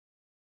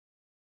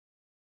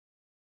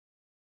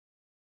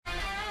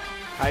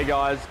Hey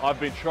guys, I've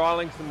been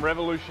trialling some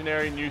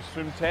revolutionary new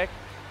swim tech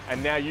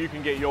and now you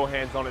can get your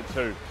hands on it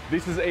too.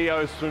 This is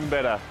EO Swim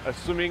Better, a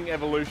swimming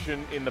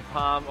evolution in the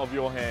palm of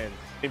your hands.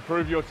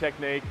 Improve your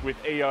technique with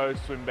EO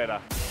Swim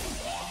Better.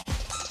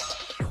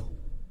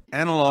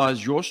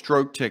 Analyze your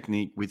stroke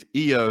technique with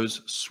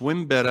EO's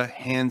Swim Better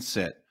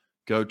handset.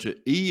 Go to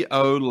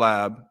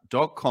eolab.com,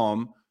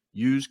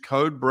 use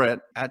code Brett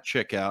at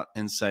checkout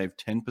and save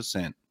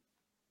 10%.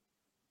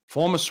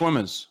 Former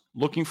swimmers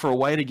looking for a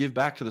way to give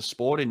back to the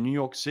sport in New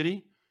York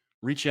City?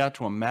 Reach out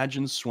to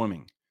Imagine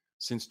Swimming.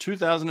 Since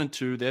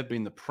 2002, they've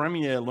been the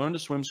premier learn to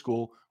swim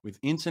school with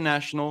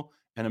international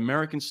and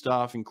American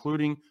staff,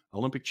 including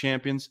Olympic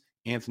champions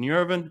Anthony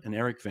Irvin and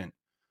Eric Vent.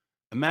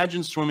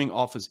 Imagine Swimming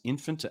offers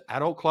infant to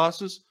adult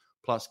classes,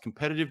 plus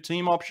competitive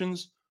team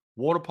options,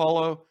 water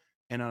polo,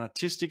 and an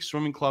artistic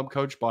swimming club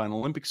coached by an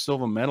Olympic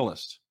silver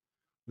medalist.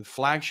 With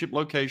flagship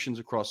locations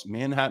across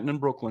Manhattan and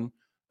Brooklyn,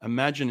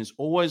 Imagine is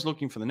always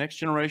looking for the next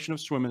generation of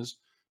swimmers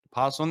to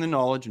pass on their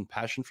knowledge and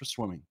passion for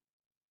swimming.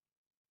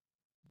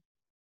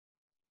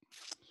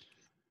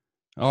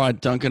 All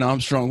right, Duncan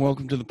Armstrong,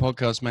 welcome to the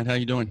podcast, mate. How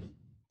you doing?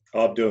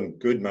 I'm doing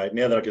good, mate.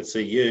 Now that I can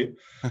see you,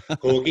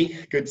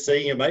 Hawkie, good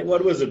seeing you, mate.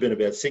 What has it been,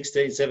 about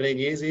 16, 17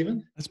 years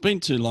even? It's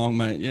been too long,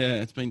 mate. Yeah,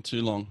 it's been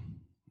too long.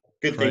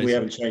 Good thing we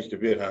haven't changed a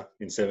bit, huh,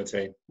 in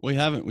 17. We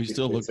haven't. We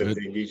still look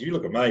 17 good. Years. You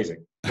look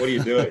amazing. What are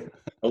you doing?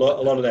 a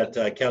lot of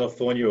that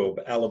California or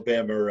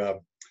Alabama,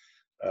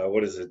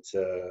 what is it,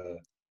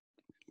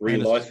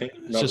 re-lifing?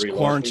 It's just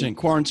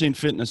quarantine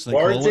fitness, they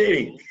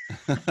Quarantining.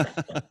 call it.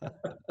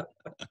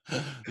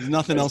 There's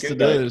nothing else to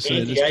though. do. So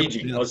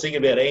anti-aging. I was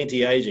thinking about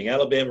anti-aging.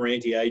 Alabama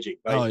anti-aging.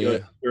 Mate, oh, yeah.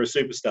 You're a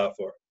superstar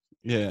for it.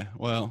 Yeah,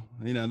 well,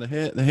 the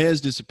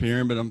hair's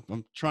disappearing, but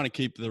I'm trying to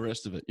keep the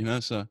rest of it,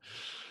 so.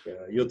 Yeah,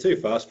 you're too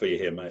fast for your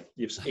hair, mate.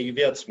 You've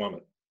outswum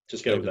it.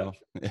 Just go with that.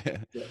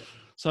 Yeah.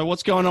 So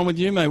what's going on with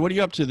you, mate? What are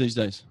you up to these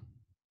days?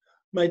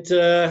 Mate,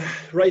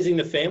 raising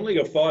the family.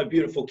 Got 5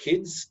 beautiful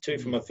kids, 2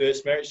 from my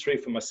first marriage, 3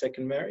 from my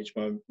second marriage.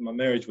 My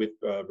marriage with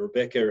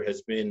Rebecca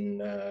has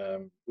been,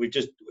 we've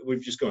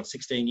just gone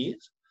 16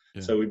 years.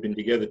 Yeah. So we've been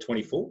together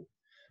 24.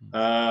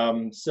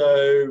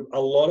 So a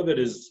lot of it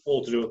is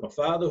all to do with my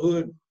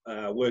fatherhood,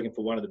 working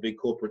for one of the big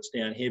corporates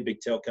down here, big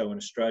telco in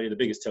Australia, the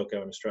biggest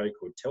telco in Australia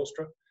called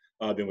Telstra.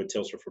 I've been with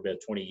Telstra for about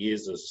 20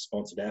 years as a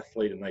sponsored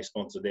athlete, and they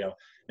sponsored our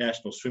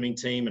national swimming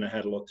team, and I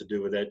had a lot to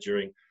do with that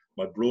during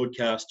my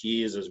broadcast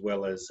years as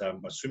well as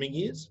my swimming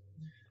years.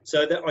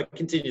 So that I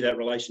continue that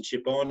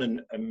relationship on,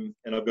 and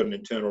I've got an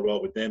internal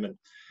role with them,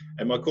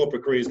 and my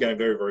corporate career is going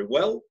very, very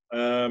well.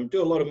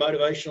 Do a lot of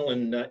motivational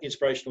and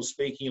inspirational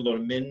speaking, a lot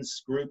of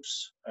men's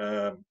groups,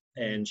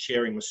 and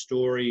sharing my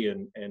story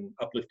and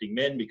uplifting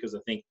men, because I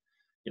think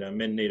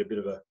men need a bit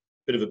of a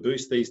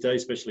boost these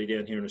days, especially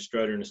down here in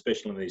Australia and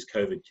especially in these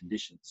COVID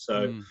conditions.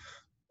 So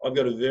I've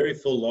got a very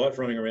full life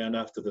running around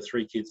after the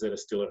 3 kids that are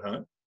still at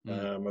home.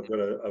 I've got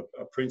a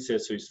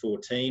princess who's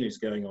 14, who's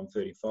going on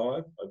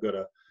 35. I've got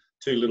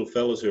 2 little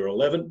fellas who are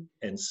 11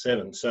 and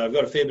 7. So I've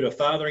got a fair bit of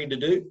fathering to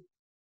do,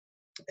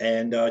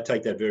 and I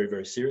take that very,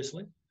 very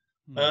seriously.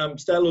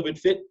 Stay a little bit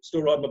fit,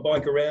 still ride my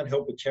bike around,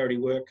 help with charity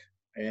work,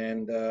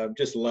 and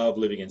just love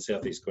living in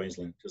Southeast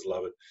Queensland. Just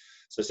love it.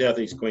 So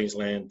Southeast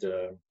Queensland,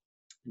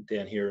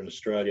 down here in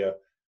Australia,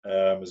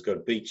 has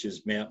got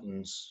beaches,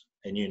 mountains,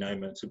 and you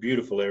name it. It's a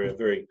beautiful area,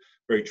 very,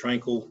 very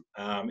tranquil.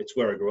 It's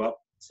where I grew up.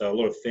 So a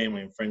lot of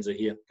family and friends are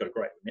here. Got a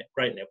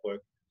great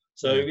network.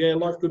 So yeah,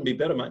 life couldn't be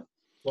better, mate.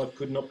 Life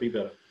could not be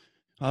better.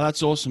 Oh,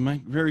 that's awesome,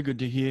 mate. Very good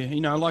to hear.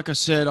 Like I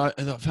said,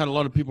 I've had a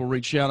lot of people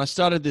reach out. I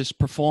started this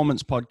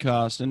performance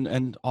podcast,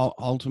 and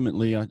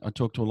ultimately I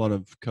talked to a lot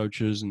of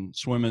coaches and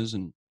swimmers,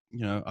 and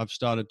I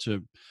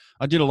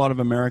did a lot of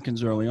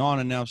Americans early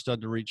on, and now I've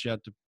started to reach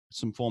out to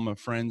some former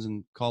friends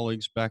and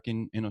colleagues back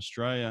in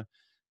Australia.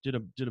 Did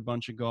a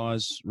bunch of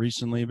guys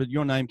recently, but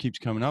your name keeps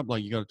coming up.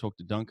 Like, you got to talk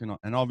to Duncan,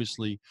 and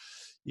obviously,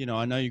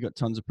 I know you got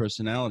tons of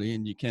personality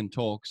and you can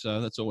talk,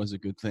 so that's always a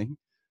good thing.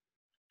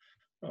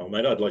 Oh,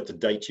 mate, I'd like to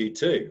date you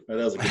too. That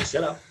was a good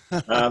setup.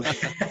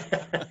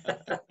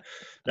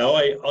 No,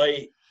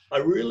 I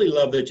really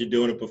love that you're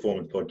doing a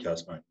performance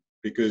podcast, mate,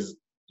 because,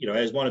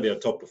 as one of our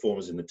top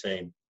performers in the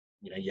team,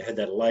 you had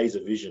that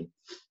laser vision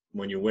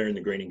when you're wearing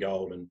the green and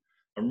gold, and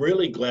I'm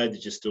really glad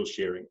that you're still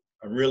sharing.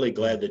 I'm really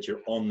glad that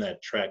you're on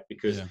that track,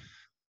 because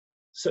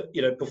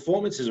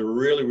performance is a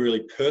really,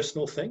 really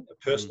personal thing, a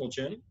personal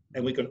journey,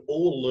 and we can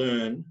all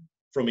learn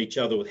from each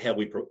other with how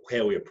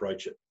we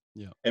approach it.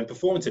 Yeah. And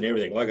performance in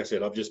everything. Like I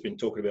said, I've just been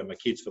talking about my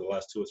kids for the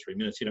last 2 or 3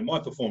 minutes. My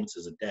performance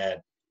as a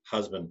dad,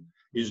 husband,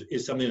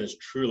 is something that's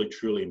truly,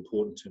 truly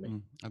important to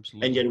me.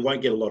 Absolutely. And yet it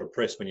won't get a lot of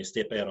press when you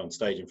step out on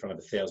stage in front of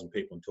 1,000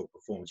 people and talk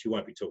performance. You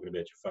won't be talking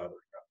about your father.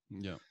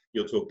 Yeah.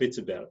 You'll talk bits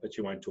about it, but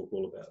you won't talk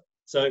all about it.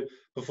 So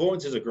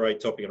performance is a great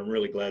topic, and I'm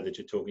really glad that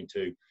you're talking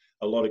to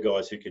a lot of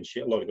guys who can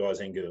share, a lot of guys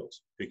and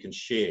girls who can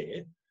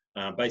share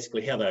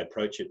basically how they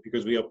approach it,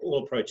 because we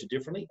all approach it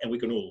differently, and we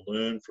can all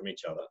learn from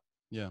each other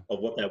of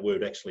what that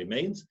word actually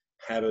means,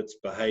 habits,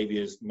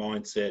 behaviors,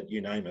 mindset,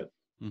 you name it.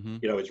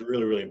 It's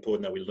really, really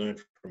important that we learn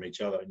from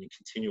each other, and you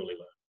continually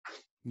learn.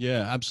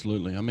 Yeah,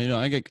 absolutely. I mean,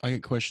 I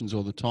get questions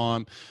all the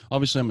time.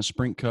 Obviously, I'm a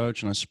sprint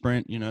coach and I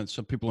sprint.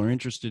 So people are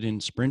interested in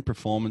sprint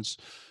performance,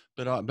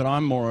 but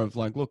I'm more of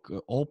like, look,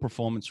 all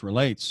performance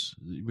relates.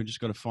 We just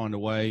got to find a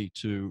way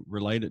to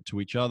relate it to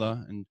each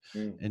other and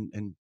Mm.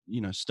 and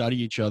study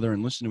each other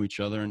and listen to each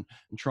other and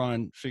try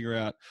and figure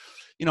out.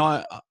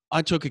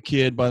 I took a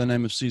kid by the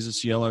name of Cesar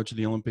Cielo to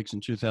the Olympics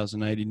in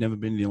 2008. He'd never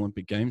been to the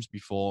Olympic Games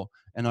before,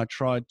 and I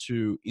tried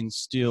to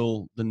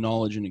instill the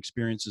knowledge and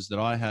experiences that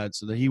I had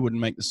so that he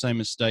wouldn't make the same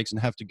mistakes and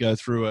have to go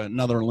through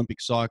another Olympic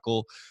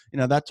cycle,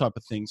 that type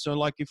of thing. So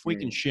like if we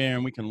can Mm. share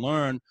and we can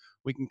learn,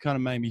 we can kind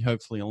of maybe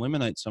hopefully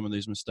eliminate some of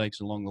these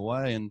mistakes along the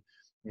way and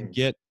Mm.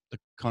 get the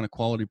kind of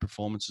quality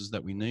performances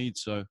that we need.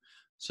 So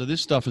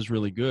this stuff is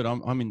really good.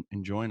 I'm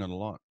enjoying it a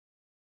lot.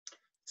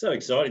 So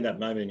exciting, that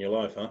moment in your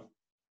life, huh?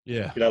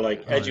 Yeah.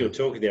 Like Oh, as you yeah. were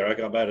talking there, I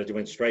got about it. You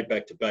went straight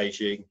back to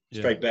Beijing, Yeah.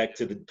 straight back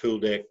to the pool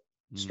deck,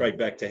 Mm. straight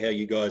back to how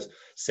you guys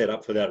set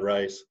up for that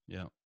race.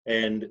 Yeah.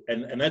 And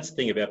that's the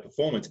thing about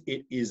performance.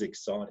 It is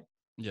exciting.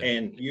 Yeah.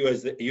 And you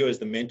as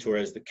the mentor,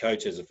 as the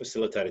coach, as a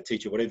facilitator,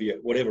 teacher,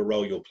 whatever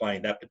role you're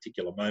playing that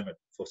particular moment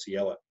for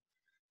Cielo,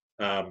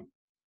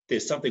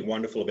 there's something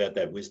wonderful about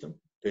that wisdom.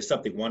 There's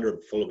something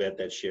wonderful about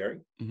that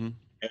sharing. Mm-hmm.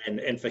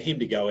 And for him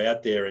to go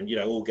out there and,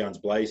 all guns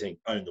blazing,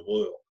 own the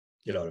world,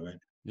 you know what I mean?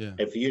 Yeah.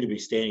 And for you to be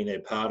standing there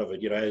part of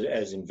it,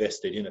 as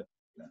invested in it,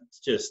 it's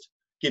just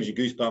gives you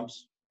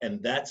goosebumps.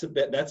 And that's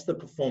the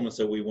performance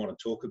that we want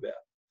to talk about.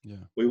 Yeah.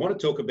 We want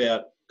to talk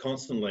about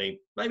constantly,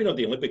 maybe not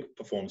the Olympic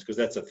performance, because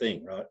that's a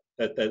thing, right?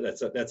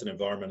 That's an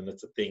environment and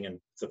that's a thing, and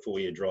it's a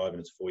 4-year drive and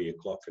it's a 4-year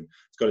clock and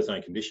it's got its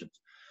own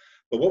conditions.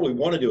 But what we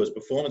want to do as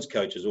performance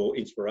coaches or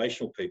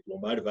inspirational people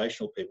or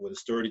motivational people with a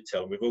story to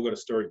tell, and we've all got a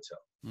story to tell,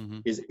 Mm-hmm.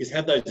 is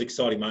have those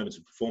exciting moments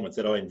of performance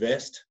that I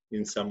invest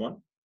in someone.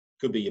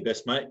 Could be your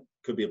best mate,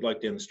 could be a bloke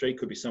down the street,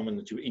 could be someone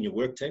that you in your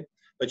work team,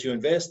 but you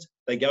invest,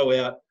 they go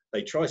out,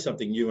 they try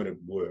something new and it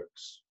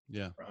works.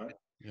 Yeah. Right.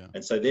 Yeah.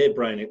 And so their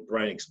brain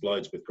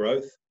explodes with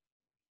growth.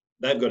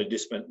 They've got a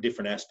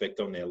different aspect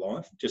on their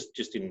life,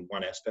 just in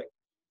one aspect.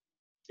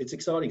 It's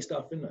exciting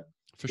stuff, isn't it?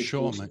 For It's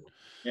sure, awesome. man.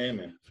 Yeah,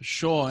 man. For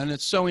sure. And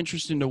it's so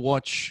interesting to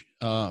watch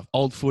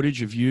old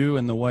footage of you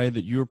and the way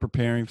that you were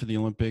preparing for the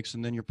Olympics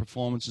and then your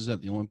performances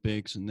at the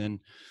Olympics and then,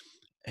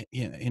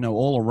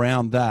 all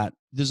around that.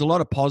 There's a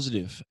lot of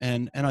positive.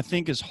 And I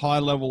think as high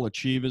level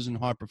achievers and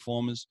high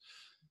performers,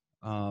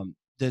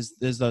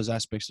 there's those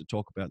aspects to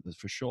talk about this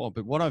for sure.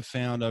 But what I've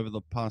found over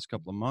the past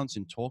couple of months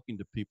in talking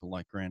to people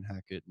like Grant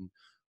Hackett and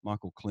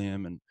Michael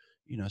Klim and,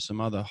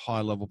 some other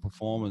high level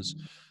performers,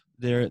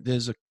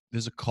 there's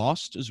a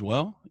cost as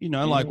well.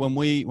 Like when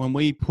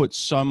we put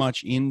so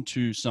much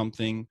into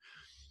something,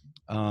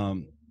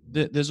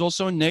 there's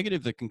also a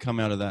negative that can come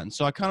out of that. And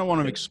so I kind of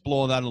want to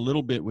explore that a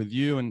little bit with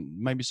you and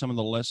maybe some of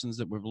the lessons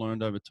that we've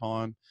learned over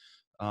time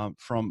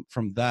from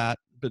that.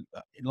 But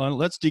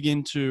let's dig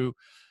into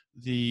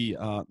the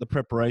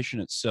preparation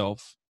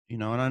itself.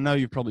 And I know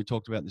you've probably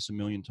talked about this a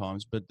million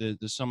times, but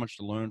there's so much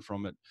to learn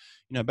from it.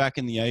 Back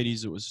in the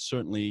 80s, it was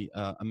certainly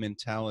a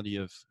mentality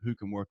of who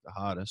can work the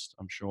hardest,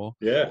 I'm sure.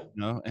 Yeah.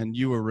 And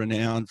you were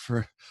renowned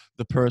for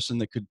the person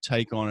that could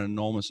take on an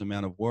enormous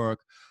amount of work.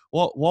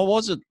 What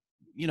was it?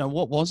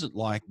 What was it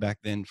like back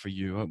then for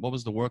you? What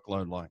was the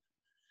workload like?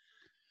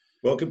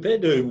 Well,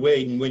 compared to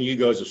when you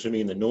guys were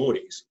swimming in the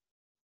noughties,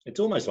 it's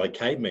almost like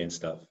caveman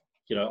stuff.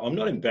 I'm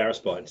not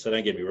embarrassed by it, so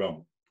don't get me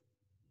wrong.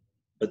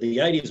 But the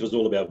 80s was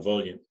all about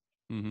volume.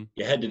 Mm-hmm.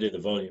 You had to do the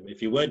volume.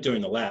 If you weren't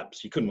doing the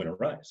laps, you couldn't win a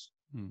race.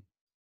 Mm.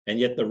 And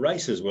yet the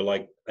races were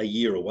like a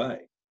year away.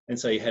 And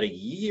so you had a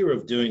year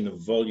of doing the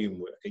volume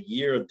work, a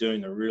year of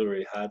doing the really,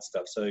 really hard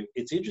stuff. So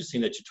it's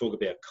interesting that you talk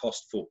about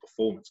cost for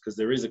performance, because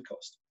there is a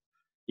cost.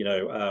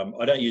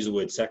 I don't use the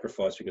word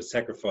sacrifice because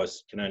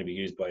sacrifice can only be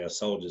used by our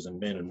soldiers and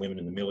men and women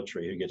in the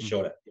military who get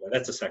shot at.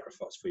 That's a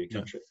sacrifice for your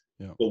country.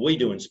 Yeah. What we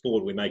do in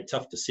sport, we make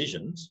tough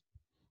decisions.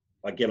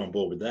 I get on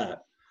board with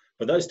that.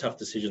 But those tough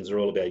decisions are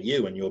all about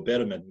you and your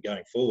betterment and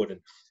going forward. And,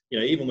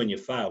 even when you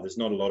fail, there's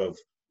not a lot of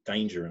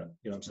danger in it.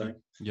 You know what I'm saying?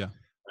 Yeah.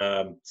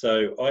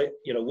 So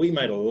we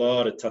made a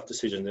lot of tough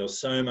decisions. There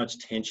was so much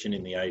tension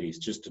in the 80s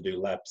just to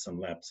do laps and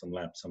laps and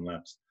laps and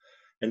laps.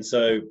 And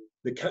so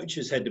the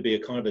coaches had to be a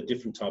kind of a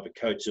different type of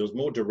coach. It was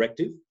more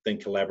directive than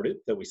collaborative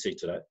that we see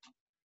today.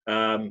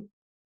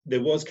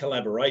 There was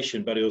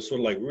collaboration, but it was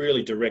sort of like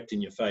really direct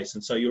in your face.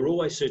 And so you're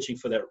always searching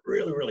for that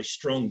really, really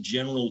strong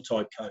general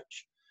type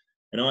coach.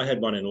 And I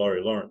had one in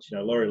Laurie Lawrence.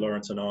 Laurie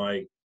Lawrence and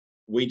I,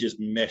 we just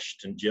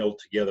meshed and gelled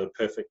together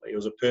perfectly. It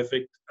was a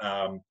perfect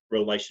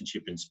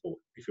relationship in sport,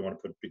 if you want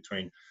to put it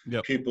between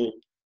pupil,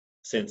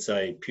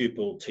 sensei,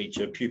 pupil,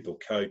 teacher, pupil,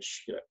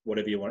 coach,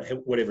 whatever you want,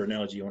 whatever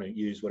analogy you want to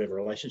use, whatever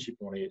relationship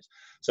you want to use.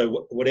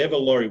 So whatever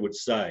Laurie would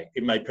say,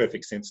 it made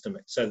perfect sense to me.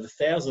 So the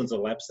thousands of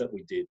laps that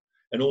we did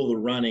and all the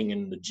running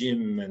and the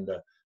gym and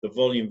the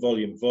volume,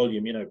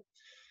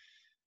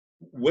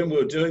 when we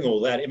were doing all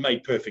that, it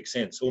made perfect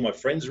sense. All my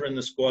friends were in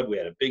the squad. We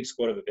had a big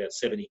squad of about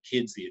 70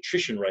 kids. The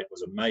attrition rate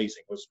was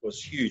amazing,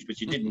 was huge,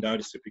 but you didn't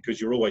notice it because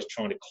you're always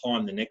trying to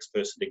climb the next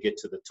person to get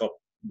to the top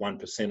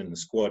 1% in the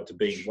squad to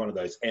be one of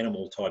those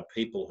animal type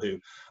people who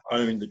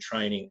owned the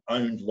training,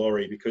 owned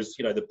Laurie, because,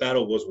 you know, the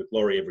battle was with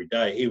Laurie every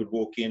day. He would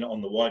walk in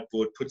on the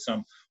whiteboard, put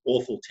some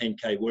awful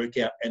 10K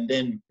workout, and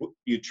then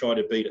you try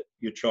to beat it.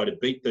 You try to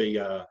beat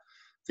the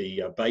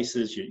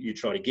bases. You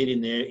try to get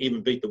in there,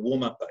 even beat the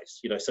warm-up base.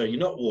 You know, so you're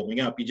not warming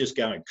up. You're just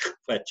going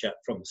flat chat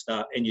from the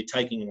start, and you're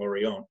taking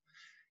Laurie on.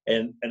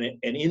 And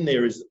in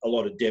there is a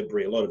lot of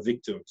debris, a lot of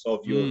victims of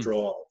your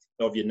drive,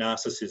 of your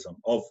narcissism,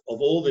 of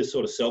all this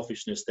sort of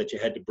selfishness that you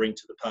had to bring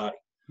to the party.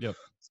 Yep.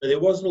 So there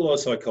wasn't a lot of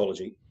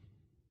psychology.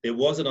 There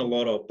wasn't a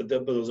lot of, but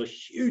there was a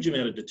huge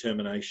amount of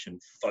determination,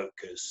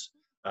 focus,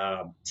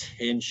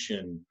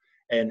 tension,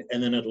 and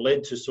then it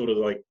led to sort of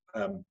like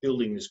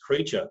building this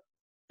creature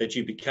that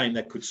you became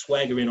that could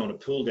swagger in on a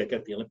pool deck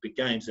at the Olympic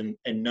Games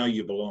and know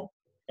you belong,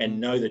 and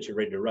know that you're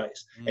ready to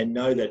race, and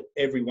know that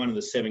every one of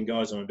the 7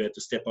 guys I'm about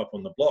to step up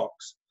on the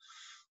blocks,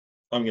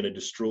 I'm going to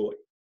destroy.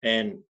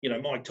 And, you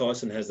know, Mike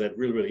Tyson has that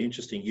really, really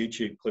interesting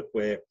YouTube clip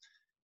where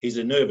he's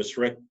a nervous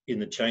wreck in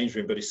the change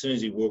room, but as soon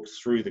as he walks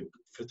through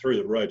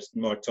the ropes,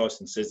 Mike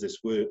Tyson says this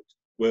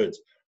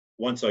words,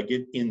 "Once I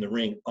get in the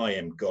ring, I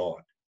am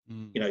God."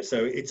 You know,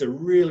 so it's a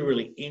really,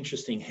 really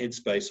interesting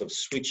headspace of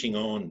switching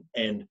on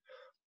and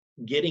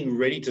getting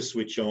ready to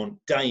switch on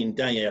day in,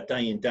 day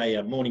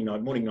out, morning,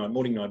 night,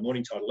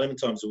 11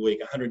 times a week,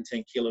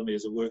 110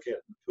 kilometers of workout in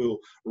the pool,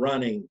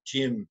 running,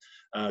 gym,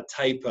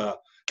 taper,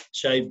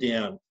 shave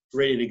down,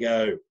 ready to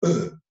go,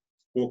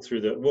 walk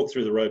through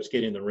the ropes,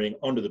 get in the ring,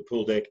 onto the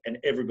pool deck, and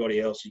everybody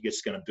else you're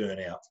just going to burn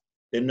out.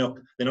 They're not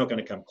going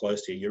to come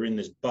close to you. You're in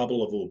this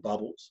bubble of all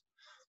bubbles.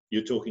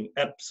 You're talking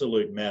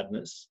absolute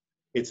madness.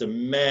 It's a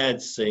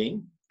mad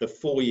scene. The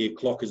 4-year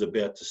clock is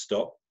about to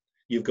stop.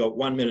 You've got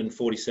 1 minute and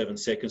 47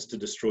 seconds to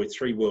destroy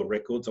 3 world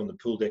records on the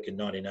pool deck in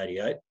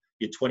 1988.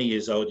 You're 20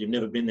 years old. You've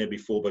never been there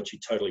before, but you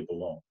totally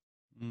belong.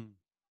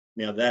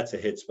 Now that's a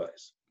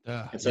headspace.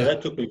 And so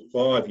that took me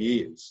 5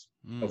 years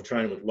of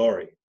training with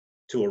Laurie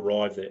to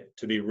arrive there,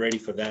 to be ready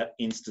for that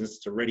instance,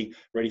 to ready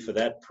for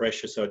that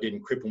pressure so it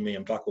didn't cripple me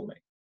and buckle me.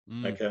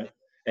 Okay.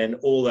 And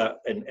all that,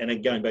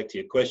 and going back to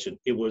your question,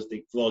 it was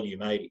the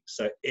volume 80.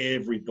 So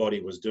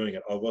everybody was doing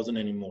it. I wasn't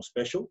any more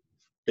special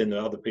than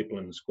the other people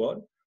in the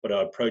squad, but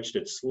I approached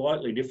it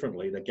slightly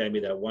differently. That gave me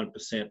that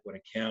 1% when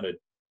it counted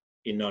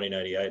in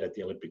 1988 at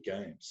the Olympic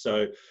Games.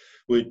 So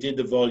we did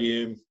the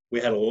volume. We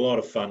had a lot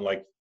of fun.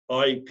 Like,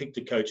 I picked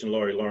a coach in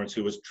Laurie Lawrence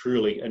who was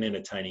truly an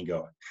entertaining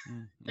guy.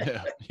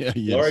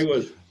 Laurie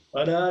was,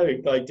 I know,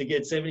 like, to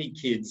get 70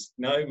 kids,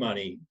 no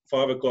money,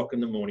 5 o'clock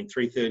in the morning,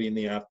 3:30 in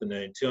the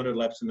afternoon, 200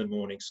 laps in the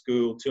morning,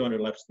 school, 200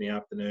 laps in the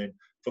afternoon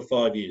for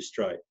 5 years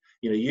straight.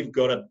 You know, you've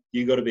got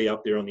to be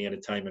up there on the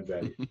entertainment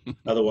value.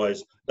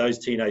 Otherwise, those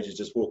teenagers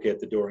just walk out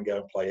the door and go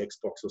and play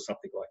Xbox or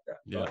something like that.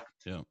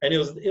 Right? And it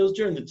was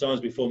during the times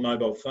before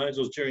mobile phones.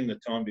 It was during the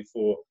time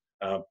before,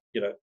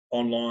 you know,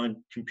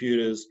 online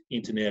computers,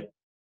 internet,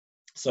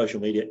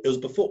 social media. It was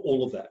before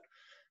all of that.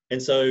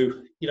 And so,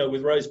 you know,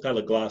 with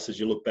rose-colored glasses,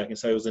 you look back and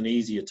say it was an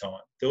easier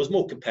time. There was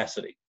more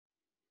capacity.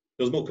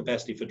 There was more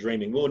capacity for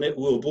dreaming. We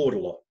were bored a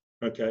lot.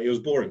 Okay, it was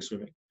boring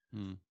swimming.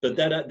 But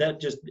that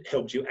just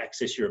helped you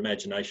access your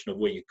imagination of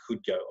where you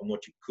could go and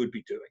what you could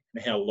be doing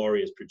and how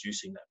Laurie is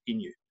producing that in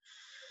you.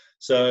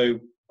 So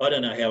I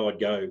don't know how I'd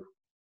go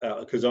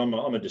because I'm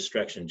a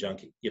distraction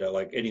junkie. You know,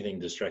 like anything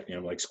distract me,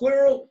 I'm like,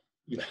 squirrel.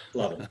 You know,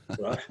 love it,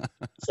 right?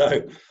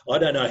 So I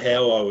don't know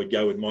how I would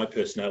go with my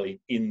personality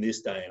in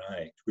this day and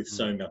age with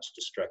so much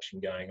distraction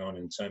going on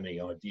and so many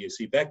ideas.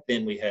 See, back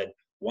then we had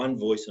one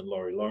voice in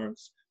Laurie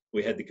Lawrence.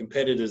 We had the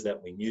competitors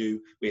that we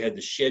knew. We had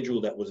the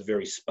schedule that was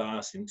very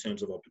sparse in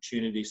terms of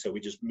opportunities. So we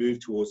just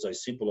moved towards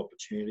those simple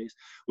opportunities.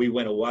 We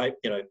went away,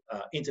 you know,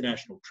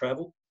 international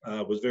travel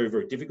was very,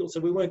 very difficult. So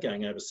we weren't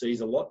going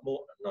overseas a lot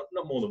more,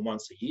 not more than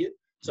once a year.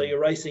 So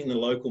you're racing the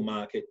local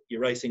market.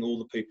 You're racing all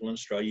the people in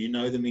Australia. You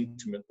know them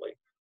intimately.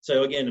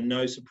 So again,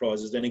 no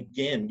surprises. And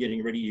again, getting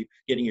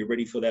you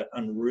ready for that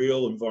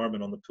unreal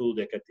environment on the pool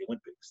deck at the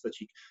Olympics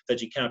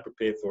that you can't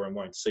prepare for and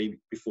won't see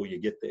before you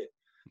get there.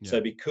 So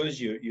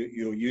because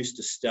you're used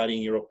to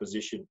studying your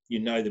opposition, you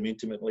know them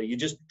intimately, you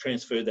just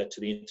transfer that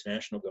to the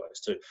international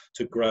guys,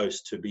 to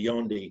Gross, to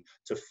Biondi,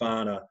 to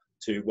Fana,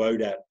 to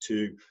Wodat,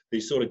 to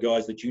these sort of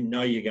guys that you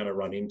know you're going to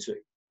run into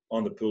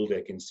on the pool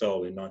deck in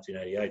Seoul in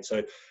 1988.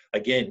 So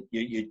again,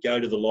 you'd go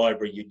to the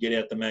library, you'd get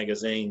out the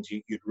magazines,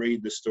 you'd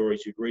read the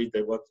stories, you'd read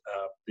the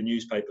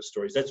newspaper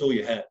stories. That's all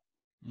you had.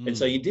 And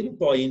so you didn't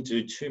buy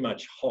into too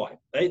much hype.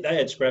 They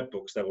had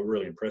scrapbooks that were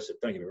really impressive,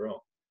 don't get me wrong.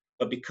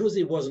 But because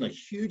there wasn't a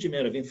huge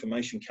amount of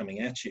information coming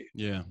at you,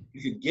 you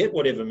could get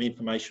whatever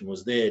information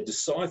was there,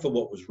 decipher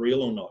what was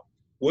real or not,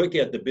 work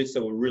out the bits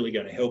that were really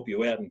going to help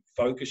you out and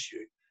focus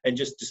you, and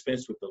just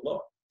dispense with the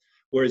lot.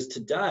 Whereas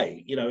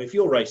today, you know, if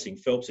you're racing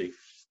Phelpsy,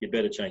 you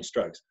better change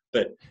strokes.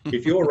 But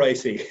if you're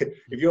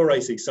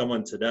racing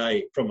someone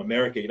today from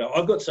America, you know,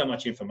 I've got so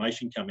much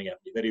information coming at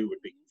me that it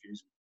would be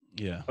confusing.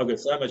 Yeah, I've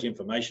got so much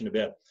information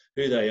about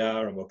who they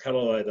are and what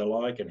colour they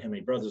like and how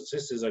many brothers and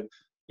sisters.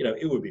 You know,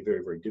 it would be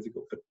very, very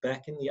difficult. But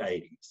back in the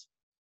 80s,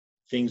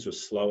 things were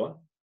slower.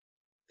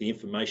 The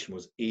information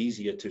was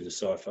easier to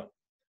decipher.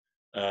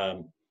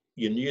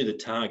 You knew the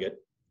target,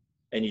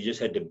 and you just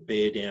had to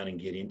bear down and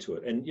get into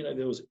it. And,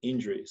 there was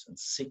injuries and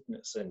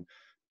sickness and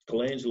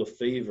glandular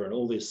fever and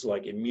all this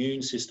like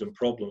immune system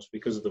problems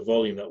because of the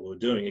volume that we were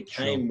doing. It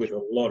came with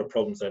a lot of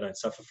problems they don't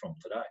suffer from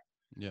today.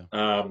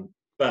 Yeah.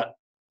 But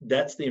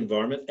that's the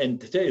environment. And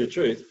to tell you the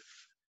truth,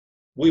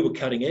 we were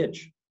cutting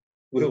edge.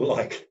 We were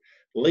like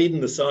leading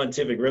the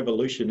scientific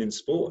revolution in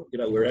sport.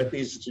 We're at the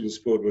Institute of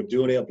Sport. We're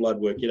doing our blood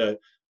work.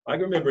 I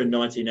can remember in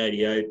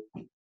 1988,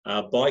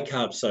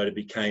 bicarb soda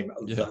became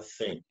the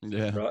thing,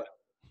 right?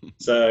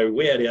 So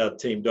we had our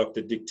team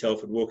doctor, Dick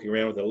Telford, walking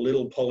around with a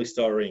little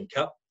polystyrene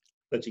cup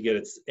that you get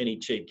at any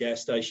cheap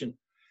gas station.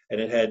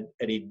 And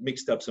he'd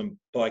mixed up some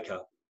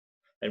bicarb,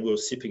 and we were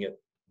sipping it.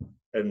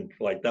 And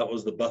like, that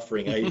was the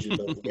buffering agent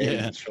of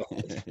the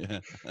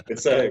trials. And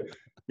so,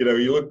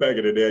 you look back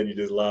at it now and you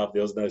just laugh.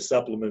 There was no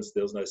supplements,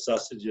 there was no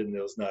sausagen,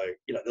 there was no,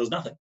 there was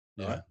nothing.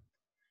 Right?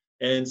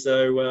 And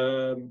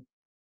so,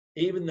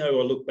 even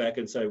though I look back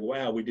and say,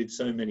 wow, we did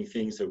so many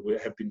things that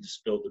have been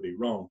dispelled to be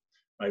wrong,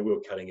 we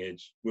were cutting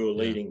edge. We were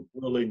leading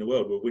the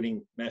world. We're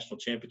winning national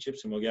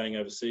championships, and we're going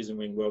overseas and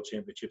winning world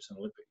championships and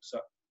Olympics.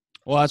 So,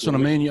 well, that's what I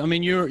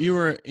mean. You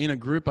were in a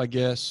group, I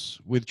guess,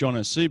 with John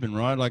O'Sieben,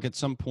 right? Like at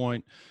some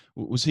point,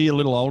 was he a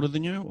little older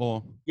than you,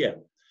 or? Yeah.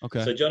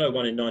 Okay. So Jono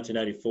won in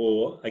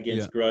 1984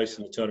 against Gross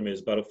in the tournament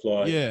as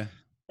butterfly. Yeah.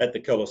 At the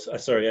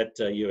at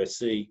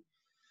USC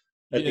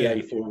at the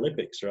 '84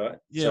 Olympics, right?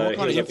 Yeah. So what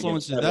kind of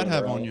influence did that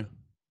have on you?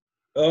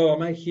 Oh,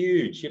 mate,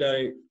 huge.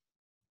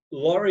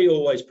 Laurie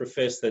always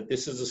professed that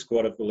this is a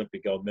squad of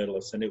Olympic gold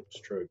medalists, and it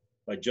was true.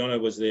 Like Jono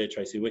was there,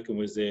 Tracy Wickham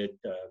was there.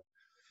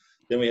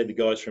 Then we had the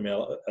guys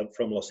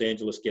from Los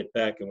Angeles get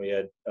back, and we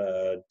had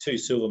 2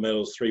 silver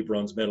medals, 3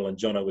 bronze medal, and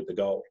Jono with the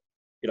gold.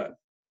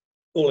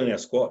 All in our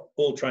squad,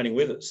 all training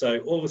with us. So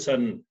all of a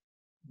sudden,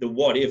 the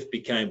what if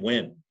became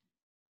when.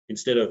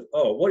 Instead of,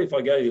 what if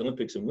I go to the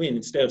Olympics and win?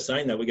 Instead of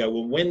saying that, we go,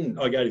 well, when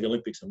I go to the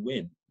Olympics and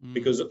win,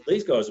 because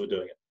these guys were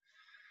doing it.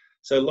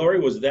 So Laurie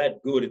was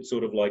that good at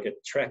sort of like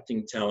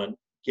attracting talent,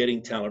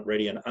 getting talent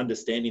ready, and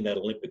understanding that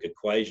Olympic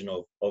equation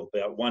of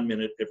about 1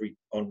 minute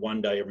on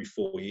one day every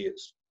 4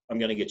 years. I'm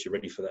going to get you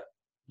ready for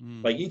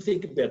that. Like, you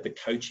think about the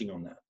coaching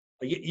on that.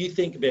 Like, you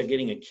think about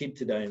getting a kid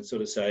today and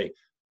sort of say,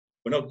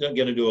 we're not going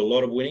to do a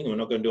lot of winning, we're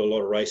not going to do a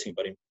lot of racing,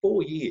 but in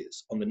 4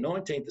 years, on the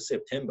 19th of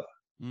September,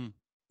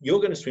 you're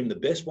going to swim the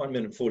best 1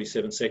 minute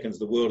 47 seconds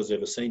the world has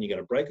ever seen. You're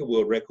going to break a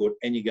world record,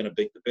 and you're going to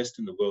beat the best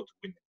in the world to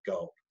win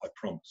gold. I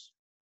promise.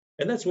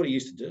 And that's what he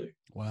used to do.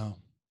 Wow.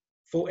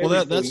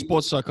 That's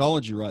sports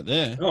psychology right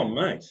there. Oh,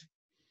 mate.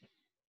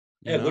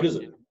 How good is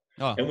it?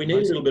 Oh, and we need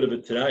a little bit of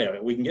it today. I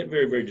mean, we can get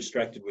very, very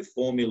distracted with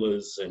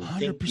formulas and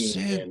 100%,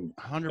 thinking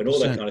and all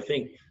that kind of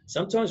thing.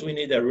 Sometimes we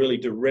need that really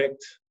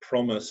direct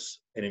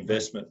promise and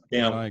investment.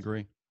 Now, I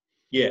agree.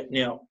 Yeah.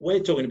 Now, we're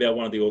talking about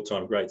one of the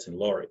all-time greats in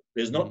Laurie.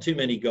 There's not too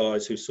many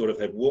guys who sort of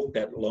had walked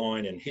that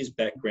line and his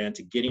background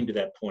to get him to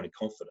that point of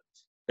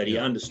confidence, that he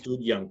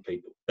understood young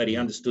people, that he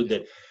understood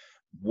that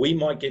we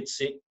might get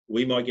sick,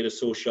 we might get a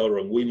sore shoulder,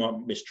 and we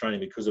might miss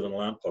training because of an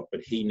alarm clock,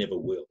 but he never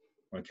will.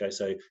 Okay,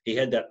 so he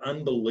had that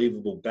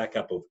unbelievable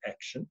backup of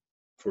action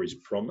for his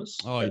promise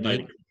that made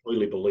it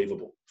completely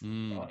believable.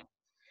 Right?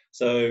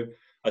 So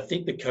I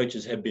think the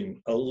coaches have been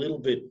a little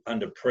bit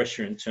under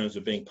pressure in terms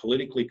of being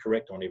politically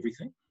correct on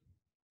everything,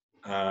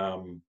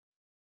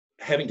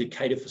 having to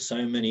cater for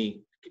so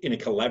many in a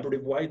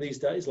collaborative way these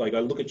days. Like, I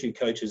look at you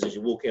coaches as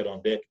you walk out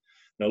on deck,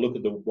 and I look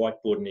at the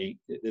whiteboard, and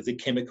there's a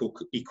chemical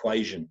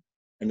equation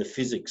and the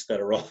physics that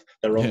are on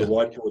the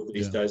whiteboard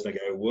these days, and I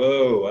go,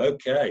 whoa,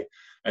 okay.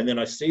 And then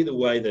I see the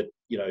way that,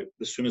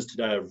 the swimmers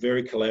today are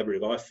very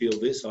collaborative. I feel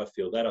this, I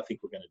feel that, I think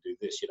we're going to do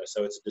this,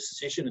 So it's a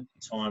decision at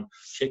the time,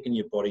 checking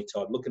your body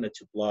type, looking at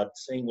your blood,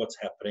 seeing what's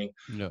happening,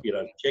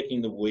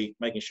 checking the week,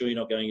 making sure you're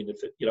not going into,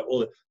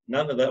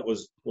 none of that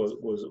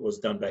was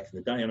done back in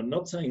the day. And I'm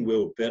not saying we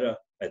were better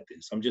at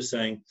this. I'm just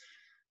saying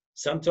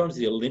sometimes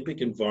the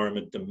Olympic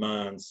environment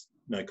demands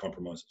no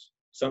compromises.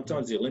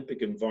 Sometimes the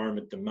Olympic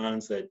environment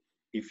demands that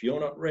if you're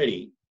not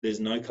ready, there's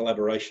no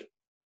collaboration.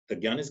 The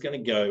gun is going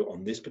to go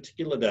on this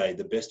particular day.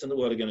 The best in the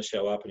world are going to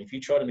show up. And if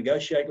you try to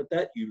negotiate with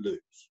that, you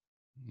lose.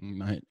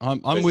 Mate,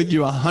 I'm with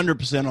you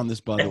 100% on this,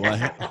 by the way.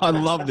 I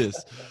love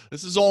this.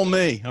 This is all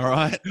me, all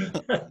right?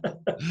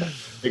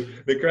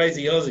 the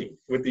crazy Aussie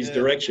with his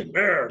direction.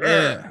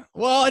 Yeah.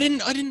 Well,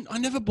 I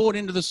never bought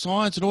into the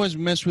science. It always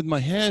messed with my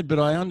head, but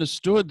I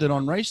understood that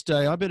on race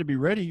day, I better be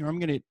ready or I'm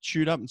going to get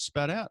chewed up and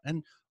spat out.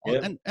 And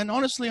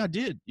honestly, I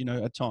did,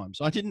 at times.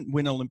 I didn't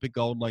win Olympic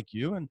gold like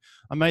you, and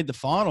I made the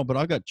final, but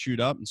I got chewed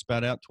up and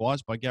spat out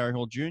twice by Gary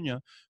Hall Jr.,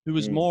 who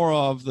was more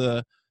of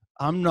the,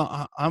 I'm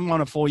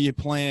on a 4-year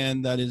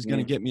plan that is going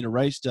to get me to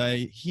race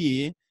day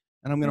here,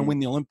 and I'm going to win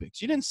the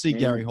Olympics. You didn't see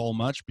Gary Hall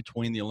much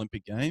between the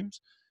Olympic Games.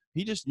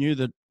 He just knew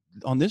that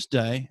on this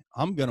day,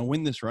 I'm going to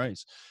win this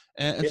race.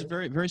 And it's a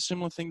very, very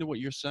similar thing to what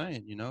you're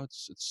saying.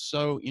 It's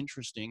so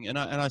interesting. And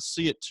I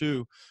see it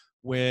too,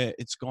 where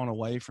it's gone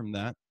away from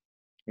that.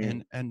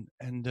 And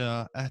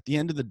at the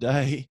end of the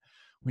day,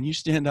 when you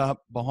stand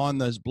up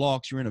behind those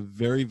blocks, you're in a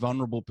very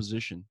vulnerable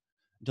position.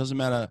 It doesn't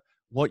matter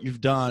what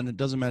you've done. It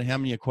doesn't matter how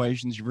many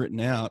equations you've written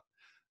out.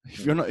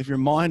 If your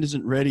mind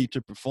isn't ready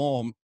to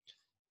perform,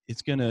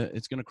 it's gonna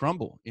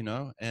crumble,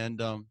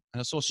 And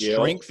I saw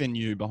strength in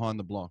you behind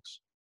the blocks.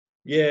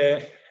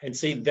 Yeah, and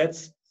see,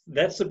 that's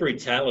the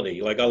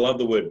brutality. Like, I love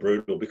the word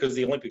brutal because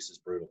the Olympics is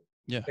brutal.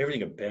 Yeah,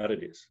 everything about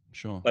it is.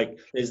 sure. Like,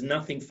 there's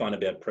nothing fun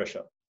about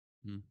pressure.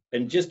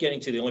 And just getting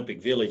to the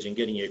Olympic Village and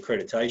getting your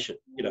accreditation,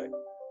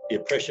 the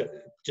pressure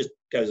just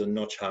goes a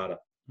notch harder,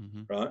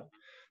 right?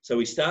 So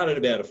we started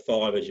about a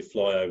 5 as you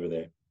fly over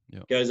there.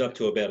 Yep. Goes up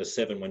to about a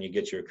 7 when you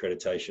get your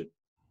accreditation.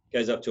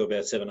 Goes up to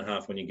about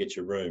 7.5 when you get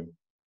your room.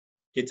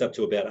 Gets up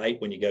to about 8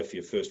 when you go for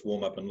your first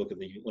warm-up and look at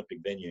the Olympic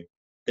venue.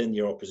 Then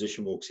your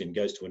opposition walks in,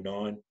 goes to a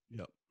 9.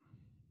 Yep.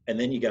 And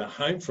then you go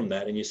home from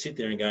that and you sit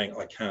there and going,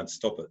 I can't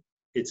stop it.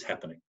 It's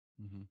happening.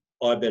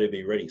 I better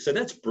be ready. So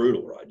that's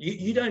brutal, right?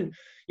 You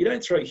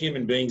don't throw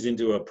human beings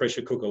into a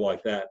pressure cooker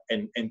like that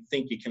and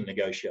think you can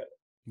negotiate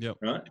it. Yep.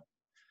 Right?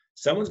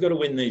 Someone's got to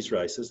win these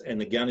races,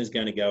 and the gun is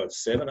going to go at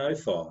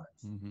 7:05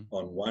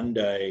 on one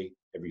day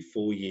every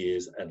 4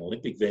 years at an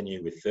Olympic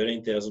venue with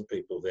 13,000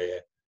 people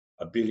there,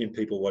 1 billion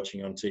people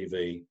watching on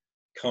TV,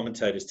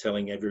 commentators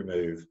telling every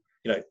move.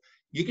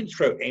 You can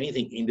throw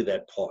anything into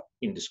that pot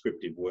in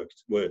descriptive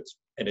words,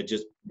 and it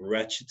just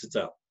ratchets it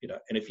up.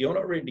 And if you're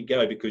not ready to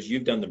go because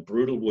you've done the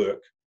brutal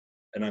work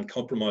and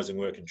uncompromising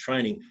work and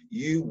training,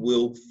 you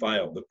will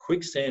fail. The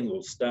quicksand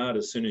will start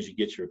as soon as you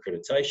get your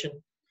accreditation.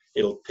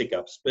 It'll pick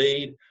up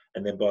speed,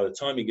 and then by the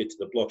time you get to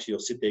the blocks, you'll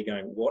sit there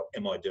going, what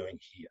am I doing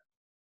here?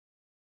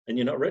 And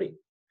you're not ready.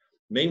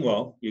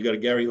 Meanwhile, you've got a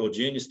Gary Hall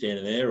Jr.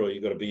 standing there, or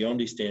you've got a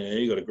Biondi standing there,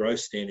 you've got a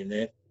Gross standing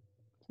there.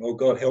 Well,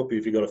 God help you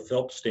if you've got a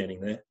Phelps standing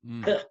there.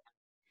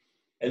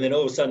 And then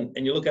all of a sudden,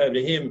 and you look over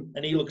to him,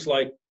 and he looks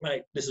like,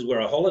 mate, this is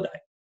where I holiday.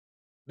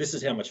 This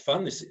is how much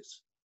fun this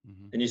is.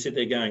 And you sit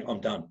there going, I'm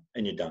done,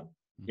 and you're done.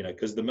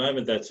 Because the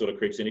moment that sort of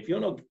creeps in, if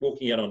you're not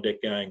walking out on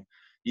deck going,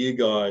 you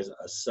guys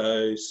are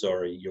so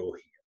sorry you're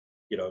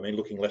here,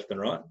 looking left and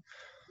right,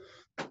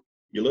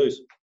 you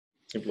lose.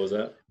 Simple as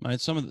that. Mate,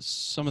 some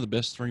of the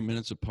best 3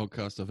 minutes of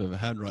podcast I've ever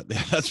had right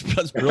there.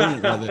 That's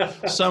brilliant right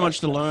there. So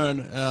much to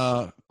learn.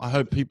 I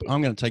hope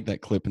I'm going to take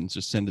that clip and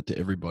just send it to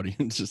everybody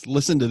and just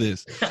listen to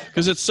this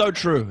because it's so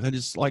true. It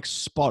is like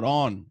spot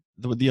on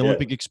with the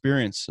Olympic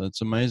experience.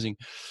 It's amazing.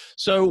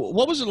 So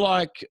what was it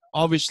like,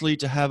 obviously,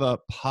 to have a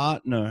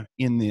partner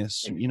in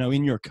this,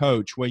 in your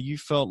coach, where you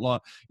felt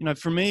like,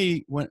 for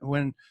me,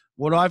 when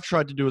what I've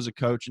tried to do as a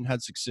coach and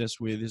had success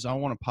with is I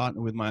want to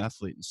partner with my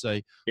athlete and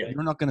say,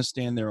 you're not going to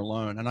stand there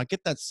alone. And I get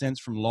that sense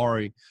from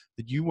Laurie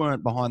that you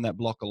weren't behind that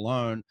block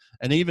alone.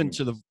 And even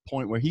to the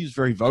point where he's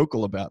very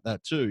vocal about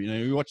that too.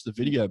 You watch the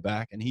video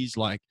back and he's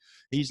like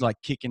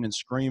kicking and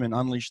screaming,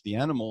 unleash the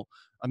animal.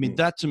 I mean,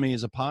 that to me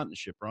is a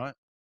partnership, right?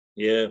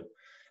 Yeah.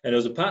 And it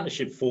was a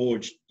partnership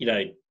forged,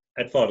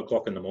 at 5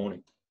 o'clock in the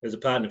morning. There's a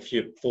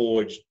partnership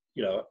forged,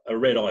 a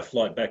red-eye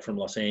flight back from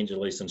Los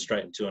Angeles and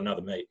straight into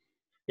another meet.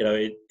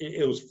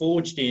 It was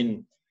forged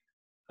in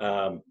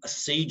a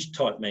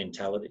siege-type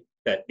mentality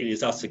that it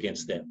is us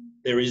against them.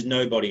 There is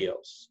nobody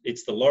else.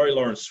 It's the Laurie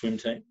Lawrence swim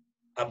team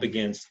up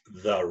against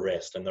the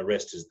rest, and the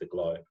rest is the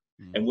globe.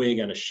 And we're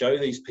going to show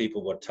these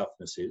people what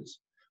toughness is.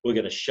 We're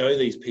going to show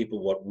these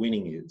people what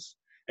winning is,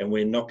 and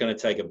we're not going to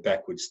take a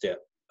backward step,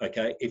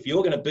 okay? If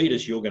you're going to beat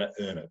us, you're going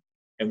to earn it.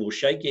 And we'll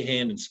shake your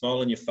hand and smile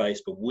on your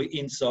face, but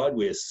inside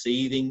we're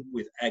seething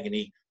with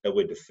agony that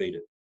we're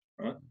defeated,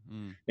 right?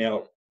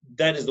 Now,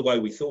 that is the way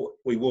we thought.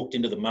 We walked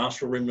into the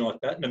marshal room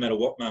like that, no matter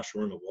what marshal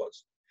room it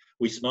was.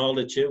 We smiled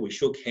at you, we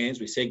shook hands,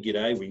 we said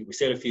g'day, we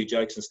said a few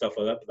jokes and stuff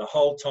like that. But the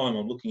whole time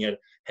I'm looking at,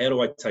 how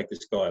do I take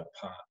this guy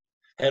apart?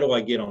 How do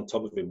I get on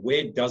top of him?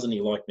 Where doesn't he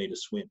like me to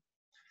swim?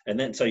 And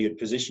then so you'd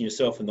position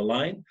yourself in the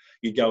lane,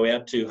 you'd go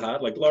out too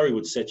hard. Like Laurie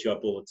would set you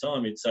up all the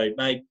time. He'd say,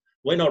 mate,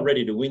 we're not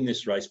ready to win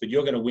this race, but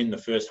you're going to win the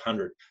first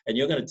 100. And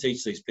you're going to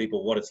teach these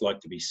people what it's like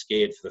to be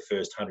scared for the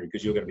first 100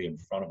 because you're going to be in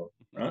front of them,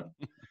 right?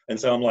 And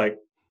so I'm like,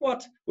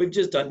 what? We've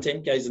just done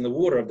 10Ks in the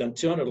water. I've done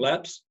 200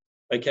 laps.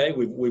 Okay,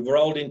 we've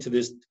rolled into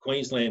this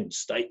Queensland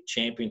State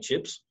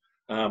Championships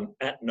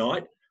at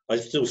night. I'm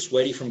still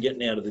sweaty from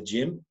getting out of the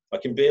gym. I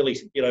can barely,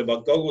 my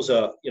goggles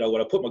are,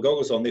 when I put my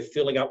goggles on, they're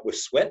filling up with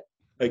sweat,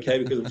 okay,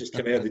 because I've just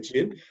come out of the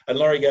gym. And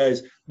Laurie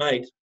goes,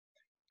 mate,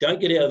 don't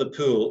get out of the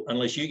pool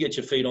unless you get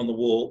your feet on the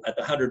wall at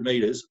the 100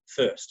 metres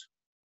first,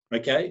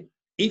 okay?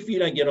 If you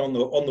don't get on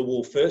the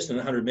wall first in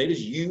the 100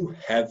 metres, you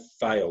have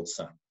failed,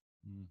 son,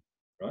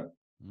 right?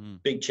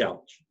 Big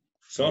challenge.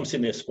 So I'm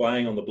sitting there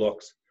swaying on the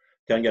blocks.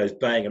 Gun goes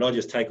bang, and I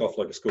just take off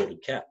like a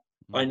scalded cat.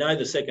 I know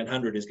the second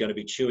 100 is going to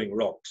be chewing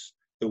rocks,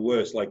 the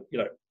worst,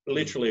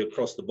 literally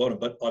across the bottom.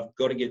 But I've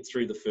got to get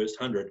through the first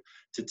 100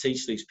 to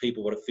teach these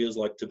people what it feels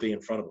like to be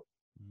in front of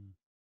them.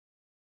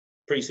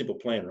 Pretty simple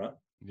plan, right?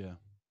 Yeah.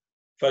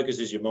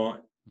 Focuses your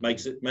mind,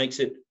 makes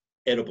it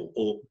edible,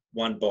 or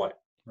one bite,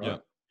 right?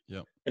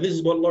 Yeah. And this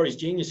is what Laurie's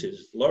genius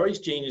is. Laurie's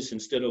genius,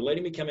 instead of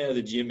letting me come out of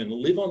the gym and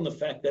live on the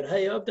fact that,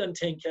 hey, I've done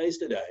 10Ks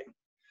today,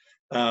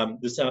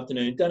 this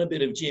afternoon, done a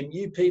bit of gym.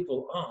 You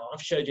people,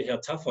 I've showed you how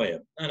tough I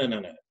am.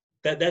 No.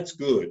 That's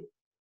good.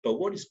 But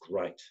what is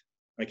great,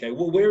 Okay,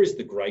 well, where is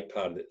the great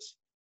part of this?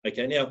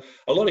 Okay, now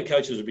a lot of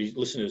coaches will be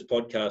listening to this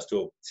podcast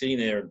or sitting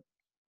there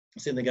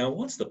going,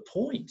 what's the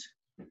point?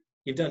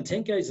 You've done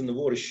 10Ks in the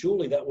water.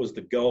 Surely that was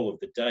the goal of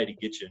the day to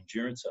get your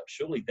endurance up.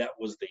 Surely that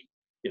was the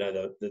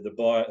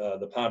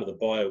part of the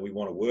bio we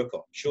want to work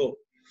on. Sure.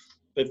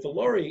 But for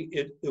Laurie,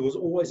 it was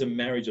always a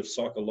marriage of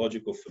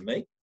psychological for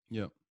me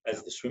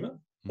as the swimmer,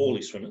 all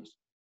his swimmers,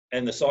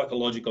 and the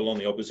psychological on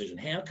the opposition.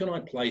 How can I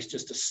place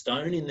just a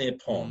stone in their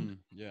pond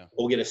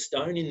or get a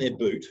stone in their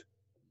boot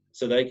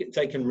so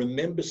they can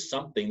remember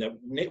something that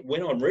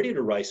when I'm ready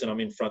to race and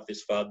I'm in front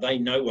this far, they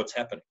know what's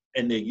happening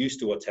and they're used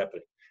to what's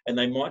happening. And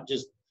they might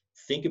just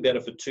think about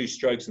it for 2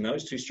 strokes, and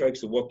those 2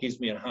 strokes are what gives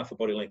me a half a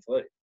body length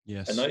lead.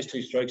 Yes. And those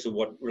 2 strokes are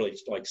what really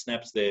like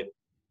snaps their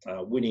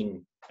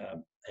winning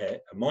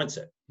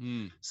mindset.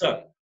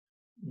 So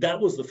that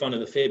was the fun of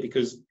the fair,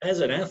 because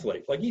as an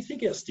athlete, like, you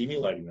think how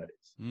stimulating that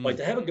is. Like,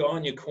 to have a guy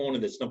in your corner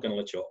that's not going to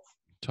let you off.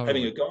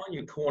 Totally. Having a guy in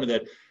your corner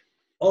that,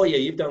 oh yeah,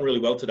 you've done really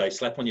well today,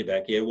 slap on your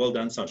back, yeah, well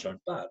done, sunshine.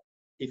 But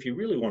if you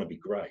really want to be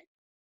great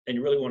and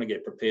you really want to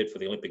get prepared for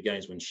the Olympic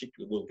Games, when shit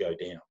will go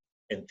down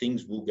and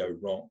things will go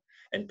wrong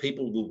and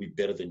people will be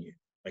better than you,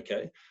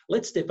 okay?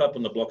 Let's step up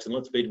on the blocks and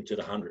let's beat them to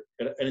the 100.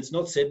 And it's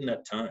not said in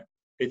that tone.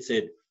 It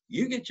said,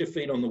 you get your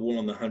feet on the wall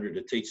on the 100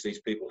 to teach these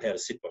people how to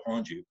sit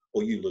behind you,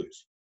 or you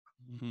lose.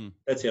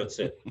 That's how it's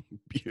said.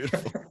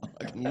 Beautiful.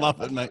 I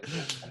love it, mate.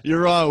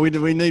 You're right.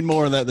 We need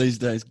more of that these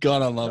days.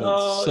 God, I love